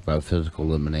only talk about physical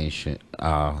limitations.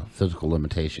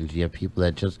 You have people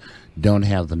that just don't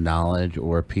have the knowledge,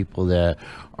 or people that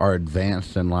are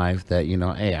advanced in life that,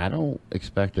 hey, I don't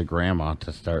expect a grandma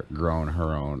to start growing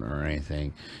her own or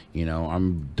anything.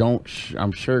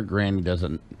 I'm sure Granny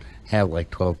doesn't have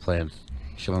like 12 plants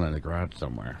chilling in the garage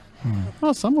somewhere.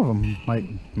 Well, some of them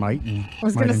might. I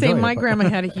was going to say my grandma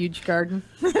had a huge garden.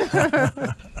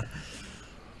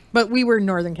 But we were in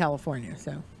Northern California,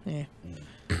 so yeah.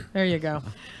 There you go.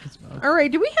 All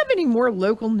right. Do we have any more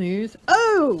local news?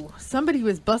 Oh, somebody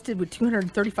was busted with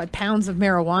 235 pounds of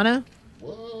marijuana.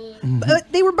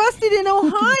 But they were busted in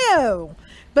Ohio.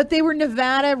 But they were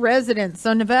Nevada residents.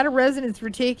 So Nevada residents were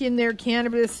taking their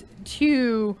cannabis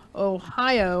to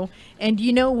Ohio. And do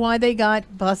you know why they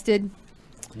got busted?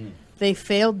 They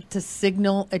failed to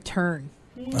signal a turn.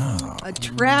 A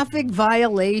traffic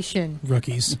violation.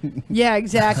 Rookies. Yeah,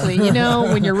 exactly. You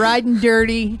know, when you're riding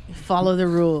dirty, follow the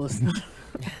rules.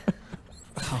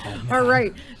 All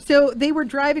right. So they were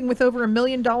driving with over $1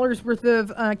 million worth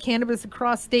of cannabis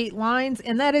across state lines,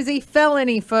 and that is a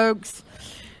felony, folks.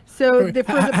 So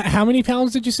how many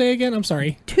pounds did you say again? I'm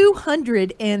sorry.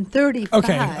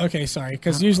 235. Okay, sorry.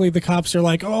 Because usually the cops are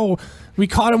like, oh, we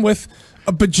caught him with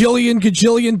a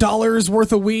gajillion dollars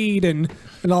worth of weed and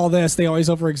all this. They always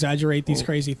over exaggerate these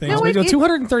crazy things. No, But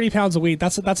 230 pounds of weed,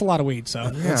 that's a lot of weed.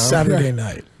 So It's Saturday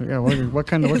night. Yeah, what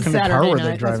kind of Saturday car were night, they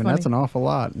that's driving? That's funny. an awful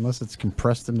lot, unless it's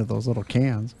compressed into those little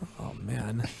cans. oh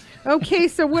man. Okay,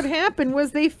 so what happened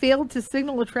was they failed to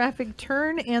signal a traffic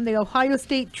turn, and the Ohio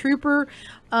State Trooper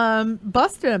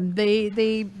busted them.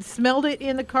 They smelled it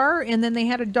in the car, and then they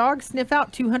had a dog sniff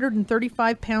out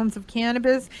 235 pounds of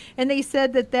cannabis. And they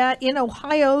said that in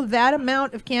Ohio, that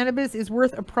amount of cannabis is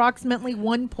worth approximately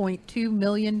 $1.2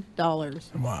 million.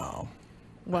 Wow.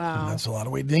 Wow. That's a lot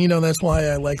of weight. You know, that's why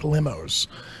I like limos.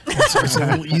 It's a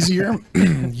little easier.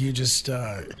 You just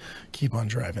keep on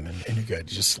driving and you're good.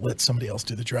 Just let somebody else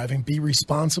do the driving. Be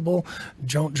responsible.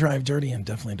 Don't drive dirty, and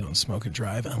definitely don't smoke and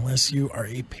drive unless you are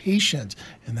a patient.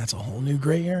 And that's a whole new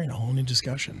gray area and a whole new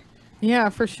discussion. Yeah,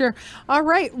 for sure. All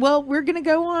right. Well, we're going to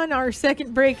go on our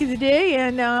second break of the day,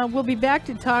 and we'll be back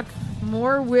to talk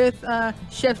more with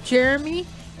Chef Jeremy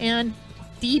and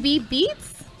DB Beats.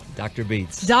 Dr.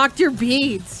 Beats. Dr.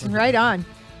 Beats. Right on.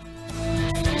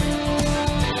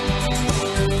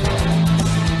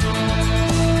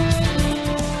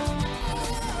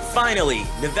 Finally,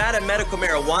 Nevada medical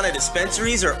marijuana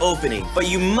dispensaries are opening, but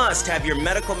you must have your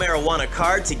medical marijuana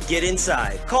card to get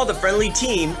inside. Call the friendly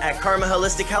team at Karma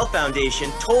Holistic Health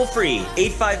Foundation toll-free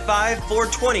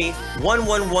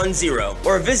 855-420-1110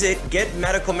 or visit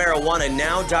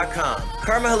getmedicalmarijuananow.com.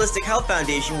 Karma Holistic Health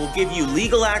Foundation will give you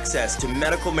legal access to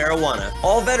medical marijuana.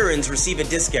 All veterans receive a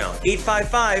discount.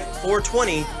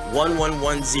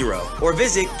 855-420-1110 or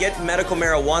visit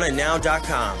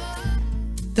getmedicalmarijuananow.com.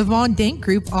 The Von Dank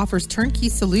Group offers turnkey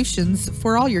solutions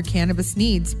for all your cannabis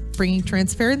needs, bringing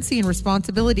transparency and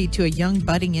responsibility to a young,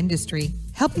 budding industry.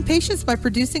 Helping patients by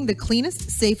producing the cleanest,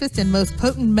 safest, and most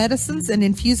potent medicines and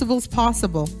infusibles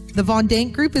possible. The Von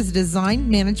Dank Group is a design,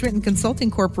 management, and consulting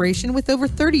corporation with over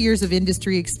 30 years of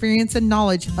industry experience and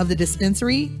knowledge of the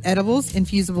dispensary, edibles,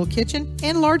 infusible kitchen,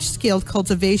 and large-scale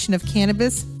cultivation of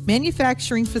cannabis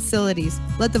manufacturing facilities.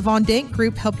 Let the Von Dank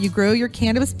Group help you grow your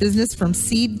cannabis business from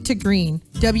seed to green.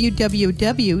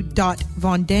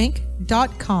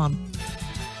 www.vondank.com.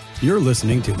 You're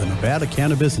listening to the Nevada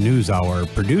Cannabis News Hour,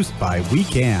 produced by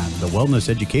WeCan, the Wellness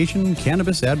Education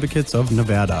Cannabis Advocates of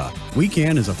Nevada.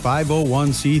 WeCan is a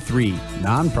 501c3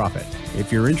 nonprofit.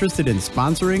 If you're interested in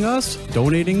sponsoring us,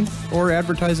 donating, or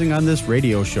advertising on this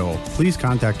radio show, please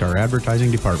contact our advertising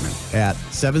department at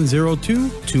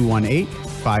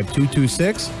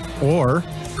 702-218-5226 or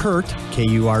Kurt,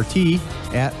 K-U-R-T,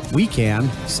 at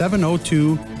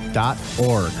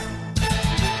wecan702.org.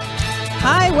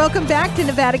 Hi, welcome back to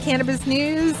Nevada Cannabis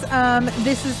News.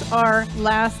 This is our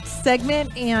last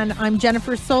segment, and I'm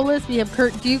Jennifer Solis. We have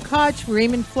Kurt Dukoch,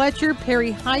 Raymond Fletcher,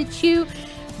 Perry Haichu,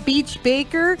 Beach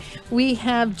Baker. We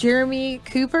have Jeremy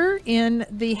Cooper in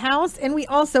the house, and we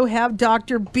also have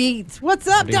Dr. Beats. What's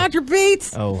up, Dr.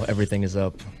 Beats? Oh, everything is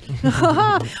up.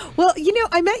 Well, you know,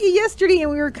 I met you yesterday, and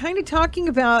we were kind of talking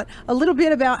about a little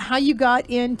bit about how you got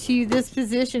into this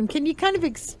position. Can you kind of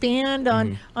expand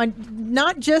on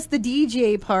not just the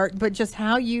DJ part, but just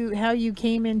how you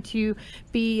came into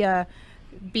be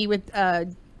with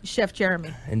Chef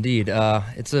Jeremy? Indeed.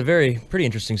 It's a pretty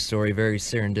interesting story, very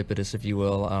serendipitous, if you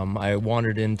will. I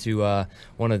wandered into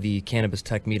one of the Cannabis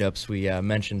Tech meetups we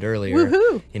mentioned earlier.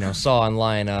 Woohoo! You know, saw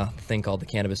online a thing called the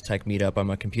Cannabis Tech Meetup. I'm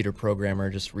a computer programmer,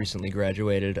 just recently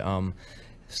graduated.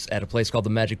 At a place called the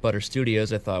Magic Butter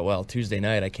Studios. I thought, well, Tuesday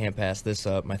night, I can't pass this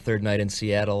up. My third night in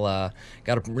Seattle,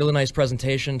 got a really nice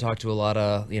presentation, talked to a lot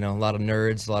of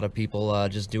nerds, a lot of people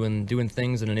just doing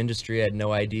things in an industry I had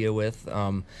no idea with.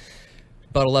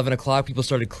 About 11 o'clock, people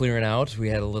started clearing out. We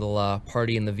had a little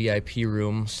party in the VIP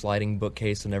room, sliding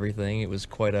bookcase and everything. It was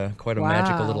quite a Wow.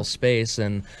 magical little space.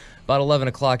 And about 11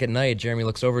 o'clock at night, Jeremy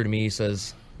looks over to me. He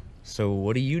says, so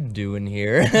what are you doing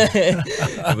here?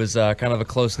 It was kind of a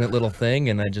close-knit little thing,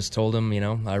 and I just told him,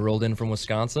 I rolled in from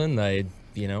Wisconsin. I,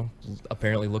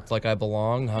 apparently looked like I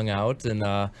belong, hung out, and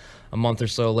a month or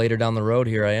so later down the road,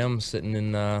 here I am sitting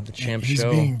in the Champ He's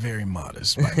show. He's being very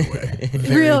modest, by the way.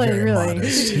 Very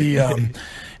modest. He,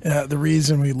 the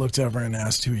reason we looked over and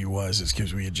asked who he was is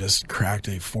because we had just cracked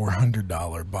a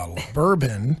 $400 bottle of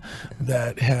bourbon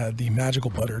that had the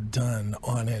magical butter done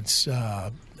on it.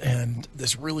 And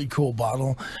this really cool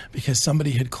bottle because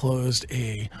somebody had closed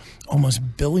a almost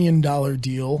 $1 billion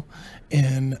deal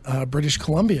in British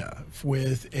Columbia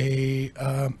with a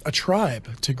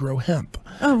tribe to grow hemp.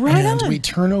 Oh, right and on. we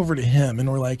turn over to him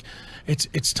and we're like,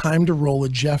 it's time to roll a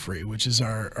Jeffrey, which is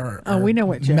our we know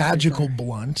what Jeffreys magical are.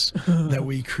 blunt that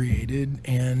we created.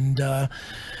 And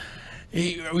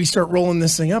we start rolling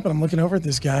this thing up, and I'm looking over at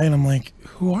this guy, and I'm like,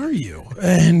 who are you?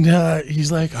 And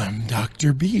he's like, I'm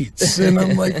Dr. Beats. And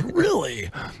I'm like, really?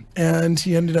 And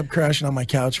he ended up crashing on my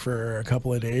couch for a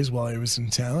couple of days while I was in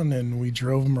town, and we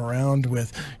drove him around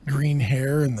with green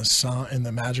hair and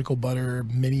the magical butter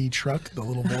mini truck, the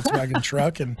little Volkswagen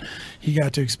truck, and he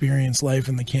got to experience life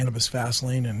in the cannabis fast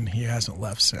lane, and he hasn't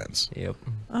left since. Yep.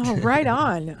 Oh, right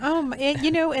on.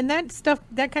 And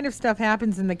that kind of stuff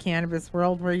happens in the cannabis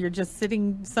world where you're just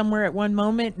sitting somewhere at one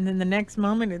moment, and then the next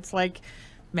moment it's like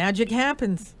magic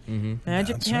happens. Mm-hmm.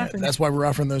 Magic happens. Right. That's why we're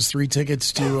offering those 3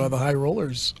 tickets to the High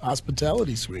Rollers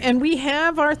Hospitality Suite. And we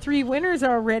have our 3 winners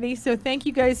already, so thank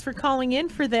you guys for calling in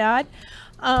for that.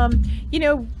 How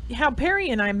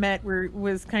Perry and I met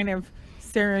was kind of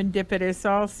serendipitous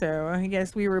also. I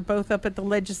guess we were both up at the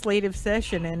legislative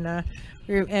session,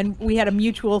 and we had a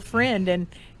mutual friend,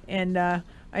 and I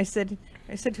said,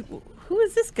 who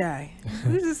is this guy?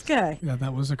 Who's this guy? Yeah,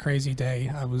 that was a crazy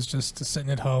day. I was just sitting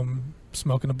at home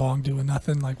smoking a bong, doing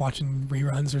nothing, like watching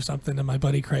reruns or something, and my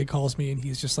buddy Craig calls me, and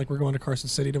he's just like, we're going to Carson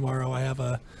City tomorrow. I have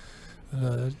a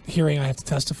hearing I have to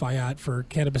testify at for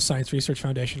Cannabis Science Research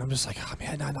Foundation. I'm just like, oh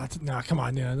man, no, come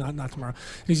on, not tomorrow.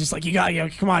 And he's just like,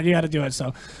 come on, you got to do it.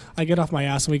 So I get off my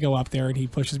ass and we go up there, and he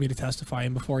pushes me to testify,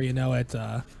 and before you know it,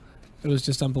 it was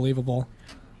just unbelievable.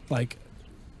 Like,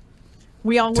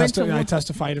 we all went to. I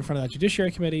testified in front of that Judiciary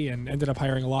Committee and ended up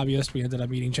hiring a lobbyist. We ended up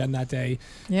meeting Jen that day.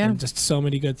 Yeah. And just so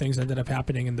many good things ended up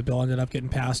happening, and the bill ended up getting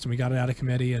passed, and we got it out of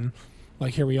committee, and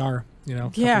like here we are. A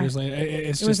couple years later.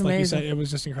 It's just like you said. It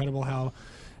was just incredible how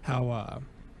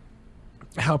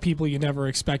people you never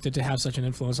expected to have such an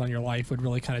influence on your life would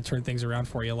really kind of turn things around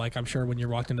for you. Like, I'm sure when you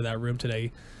walked into that room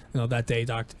today, that day,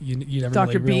 you never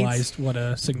Dr. really realized what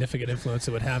a significant influence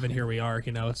it would have, and here we are.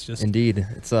 It's just Indeed.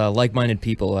 It's like-minded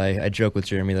people. I joke with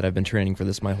Jeremy that I've been training for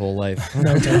this my whole life.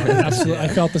 No doubt. Absolutely. I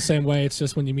felt the same way. It's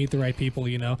just when you meet the right people,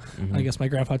 Mm-hmm. I guess my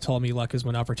grandpa told me luck is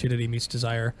when opportunity meets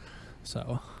desire.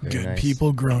 So Good nice.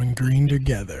 people growing green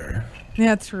together.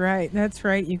 That's right,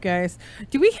 you guys.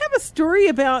 Do we have a story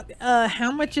about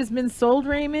how much has been sold,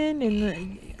 Raymond?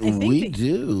 And We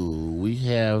do. We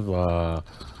have a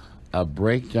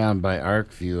breakdown by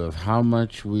ArcView of how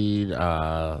much weed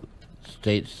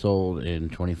states sold in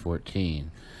 2014.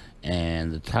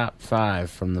 And the top 5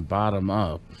 from the bottom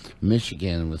up,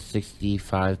 Michigan with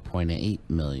 65.8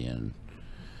 million.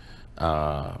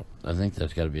 I think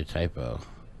that's got to be a typo.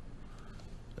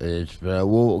 It's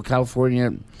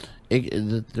California.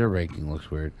 Their ranking looks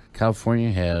weird.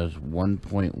 California has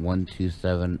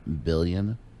 1.127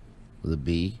 billion with a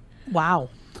B. wow.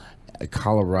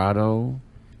 Colorado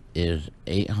is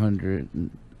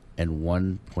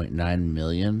 801.9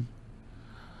 million.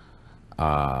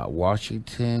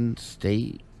 Washington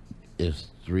State is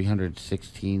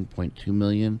 316.2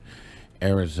 million.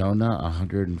 Arizona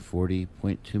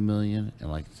 140.2 million,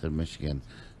 and like I said, Michigan.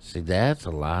 See, that's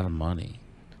a lot of money.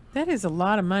 That is a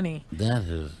lot of money. That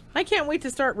is. I can't wait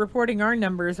to start reporting our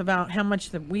numbers about how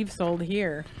much that we've sold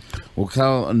here.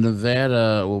 Well,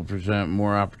 Nevada will present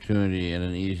more opportunity and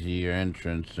an easier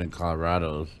entrance than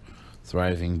Colorado's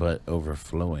thriving but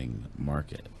overflowing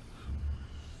market.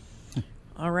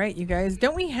 All right, you guys.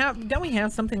 Don't we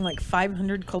have something like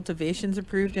 500 cultivations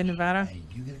approved in Nevada? Hey,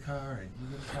 you get a car.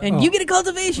 And you get a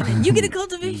cultivation, and you get a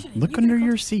cultivation. Look under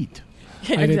your seat.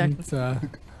 Exactly.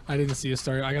 I didn't see a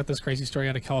story. I got this crazy story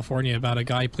out of California about a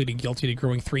guy pleading guilty to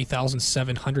growing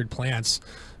 3,700 plants.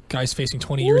 Guy's facing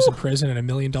 20 years in prison and $1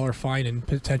 million fine and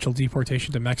potential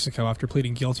deportation to Mexico after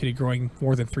pleading guilty to growing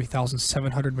more than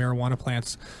 3,700 marijuana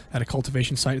plants at a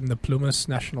cultivation site in the Plumas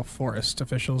National Forest.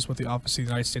 Officials with the Office of the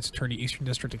United States Attorney Eastern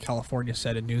District of California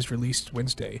said in news released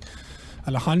Wednesday.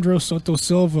 Alejandro Soto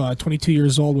Silva, 22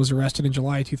 years old, was arrested in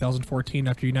July 2014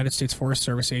 after United States Forest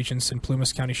Service agents and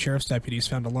Plumas County Sheriff's deputies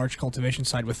found a large cultivation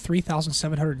site with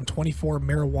 3,724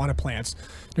 marijuana plants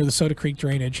near the Soda Creek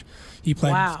drainage. He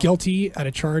pled guilty at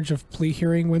a charge of plea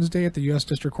hearing Wednesday at the U.S.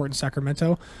 District Court in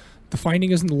Sacramento. The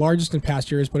finding isn't the largest in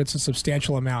past years, but it's a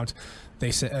substantial amount.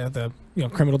 They say the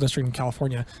criminal district in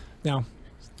California. Now,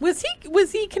 was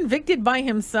he convicted by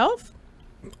himself?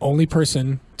 Only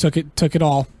person took it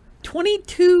all.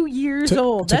 22 years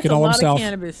old. That's a lot of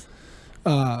cannabis.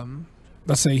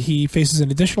 Let's say he faces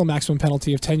an additional maximum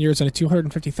penalty of 10 years and a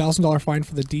 $250,000 fine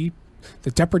for the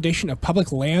depredation of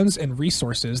public lands and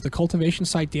resources. The cultivation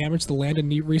site damaged the land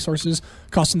and resources,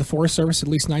 costing the Forest Service at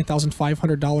least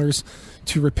 $9,500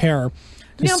 to repair.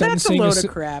 Now that's a load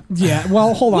of crap. Yeah,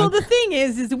 well, hold on. Well, the thing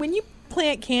is when you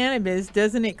plant cannabis,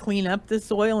 doesn't it clean up the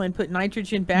soil and put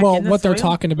nitrogen back in the soil? Well, what they're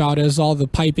talking about is all the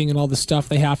piping and all the stuff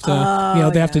they have to,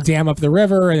 they have to dam up the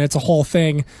river, and it's a whole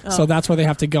thing. So that's where they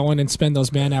have to go in and spend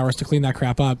those man hours to clean that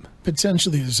crap up.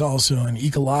 Potentially, there's also an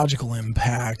ecological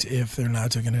impact if they're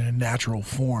not doing it in a natural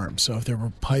form. So if they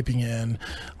were piping in,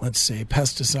 let's say,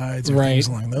 pesticides or things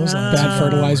along those lines. Bad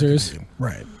fertilizers.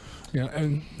 Right. Yeah,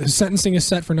 and the sentencing is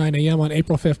set for 9 a.m. on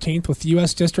April 15th with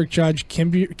U.S. District Judge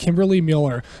Kimberly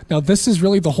Mueller. Now, this is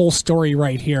really the whole story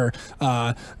right here.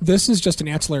 This is just an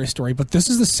ancillary story, but this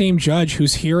is the same judge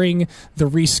who's hearing the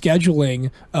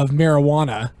rescheduling of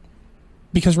marijuana.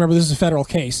 Because remember, this is a federal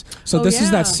case. So this is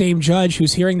that same judge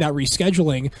who's hearing that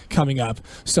rescheduling coming up.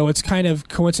 So it's kind of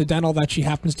coincidental that she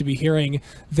happens to be hearing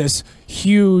this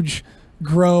huge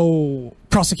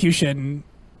prosecution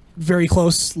very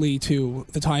closely to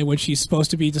the time when she's supposed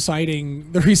to be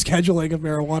deciding the rescheduling of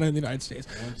marijuana in the United States.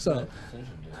 So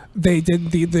they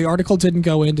did the article didn't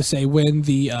go in to say when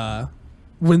the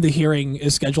hearing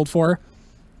is scheduled for,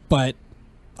 but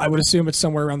I would assume it's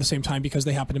somewhere around the same time because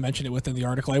they happen to mention it within the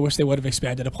article. I wish they would have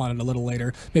expanded upon it a little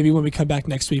later. Maybe when we come back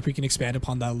next week, we can expand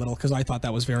upon that a little because I thought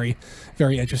that was very,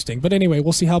 very interesting. But anyway,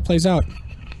 we'll see how it plays out.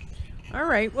 All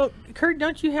right. Well, Kurt,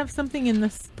 don't you have something in the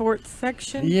sports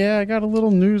section? Yeah, I got a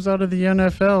little news out of the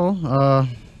NFL.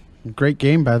 Great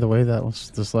game, by the way. That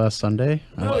was this last Sunday.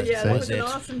 That was an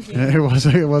awesome game. It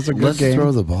was a good game. Let's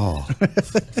throw the ball.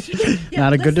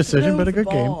 Not a good decision, but a good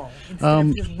game.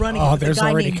 There's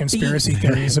already conspiracy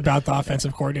theories about the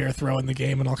offensive coordinator throwing the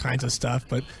game and all kinds of stuff,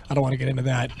 but I don't want to get into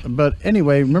that. But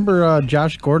anyway, remember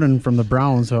Josh Gordon from the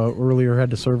Browns earlier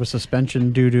had to serve a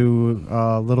suspension due to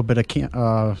a little bit of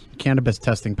cannabis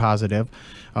testing positive.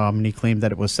 And he claimed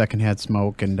that it was secondhand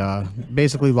smoke and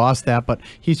basically lost that. But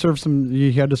he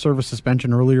had to serve a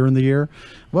suspension earlier in the year.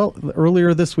 Well,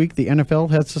 earlier this week, the NFL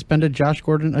had suspended Josh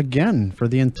Gordon again for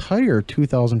the entire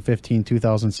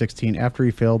 2015-2016 after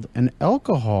he failed an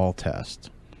alcohol test.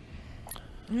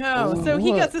 No, so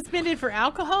he got suspended for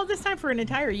alcohol this time for an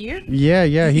entire year?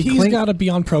 Yeah. He's got to be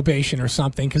on probation or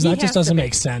something because that just doesn't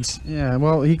make sense. Yeah,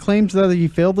 well, he claims that he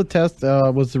failed the test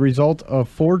was the result of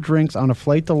 4 drinks on a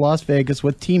flight to Las Vegas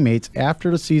with teammates after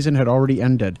the season had already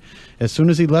ended. As soon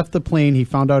as he left the plane, he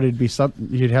found out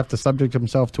he'd have to subject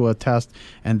himself to a test,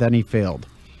 and then he failed.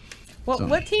 Well,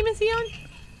 what team is he on?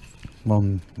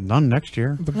 Well, none next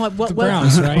year. The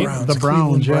Browns, right? The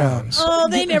Browns, yeah. Oh,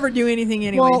 they never do anything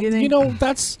anyway, do they?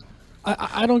 That's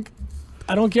I don't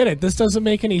get it. This doesn't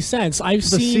make any sense. I've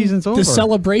seen the over.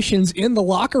 celebrations in the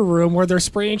locker room where they're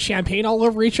spraying champagne all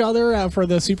over each other for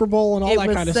the Super Bowl and all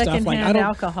that kind of stuff. Like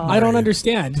I don't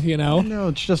understand. No,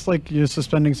 it's just like you're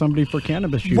suspending somebody for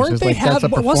cannabis use. Wasn't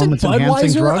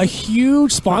Budweiser a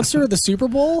huge sponsor of the Super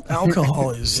Bowl?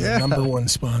 Alcohol is the number one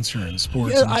sponsor in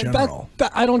sports in general.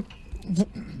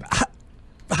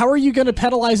 How are you going to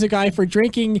penalize a guy for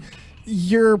drinking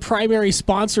your primary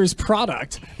sponsor's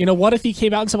product? What if he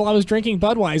came out and said, well, I was drinking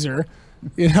Budweiser?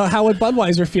 How would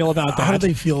Budweiser feel about that? How do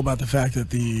they feel about the fact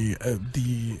that the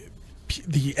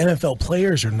NFL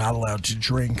players are not allowed to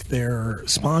drink their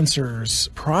sponsor's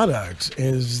product?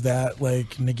 Is that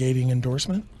like negating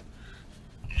endorsement?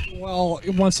 Well,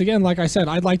 once again, like I said,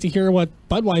 I'd like to hear what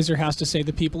Budweiser has to say.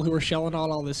 The people who are shelling out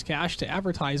all this cash to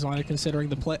advertise on it, considering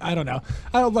the play. I don't know.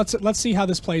 Let's see how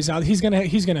this plays out. He's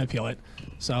gonna appeal it,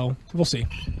 so we'll see.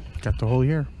 Got the whole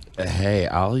year. Hey,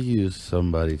 I'll use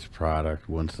somebody's product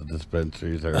once the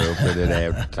dispensaries are open and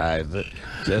advertise it.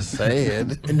 Just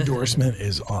saying. Endorsement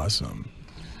is awesome.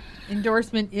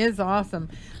 Endorsement is awesome.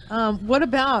 What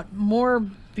about more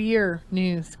beer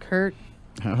news, Kurt?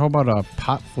 How about a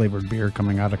pot-flavored beer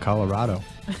coming out of Colorado?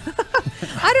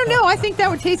 I don't know. I think that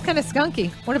would taste kind of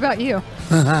skunky. What about you?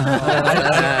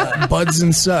 Buds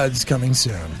and Suds coming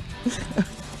soon.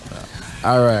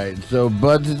 All right, so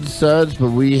Buds and Suds,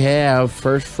 but we have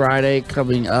First Friday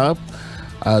coming up.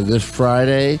 This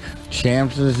Friday,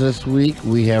 Champs is this week.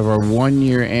 We have our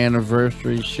 1-year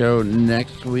anniversary show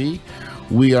next week.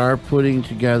 We are putting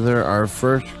together our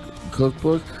first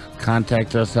cookbook.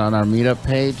 Contact us on our meetup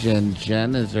page. And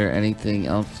Jen, is there anything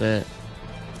else that...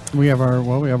 We have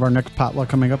our next potluck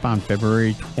coming up on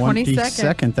February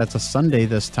 22nd. That's a Sunday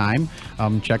this time.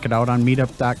 Check it out on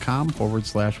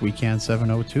meetup.com/WeCan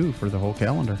 702 for the whole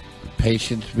calendar.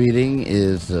 Patience meeting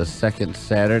is the second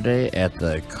Saturday at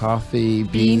the Coffee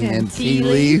Bean and Tea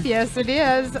Leaf. Yes, it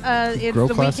is. It's Grow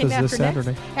the class weekend is after this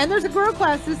Saturday. next. And there's a grow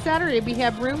class this Saturday. We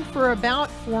have room for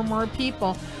about 4 more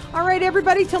people. All right,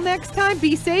 everybody, till next time,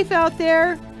 be safe out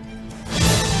there.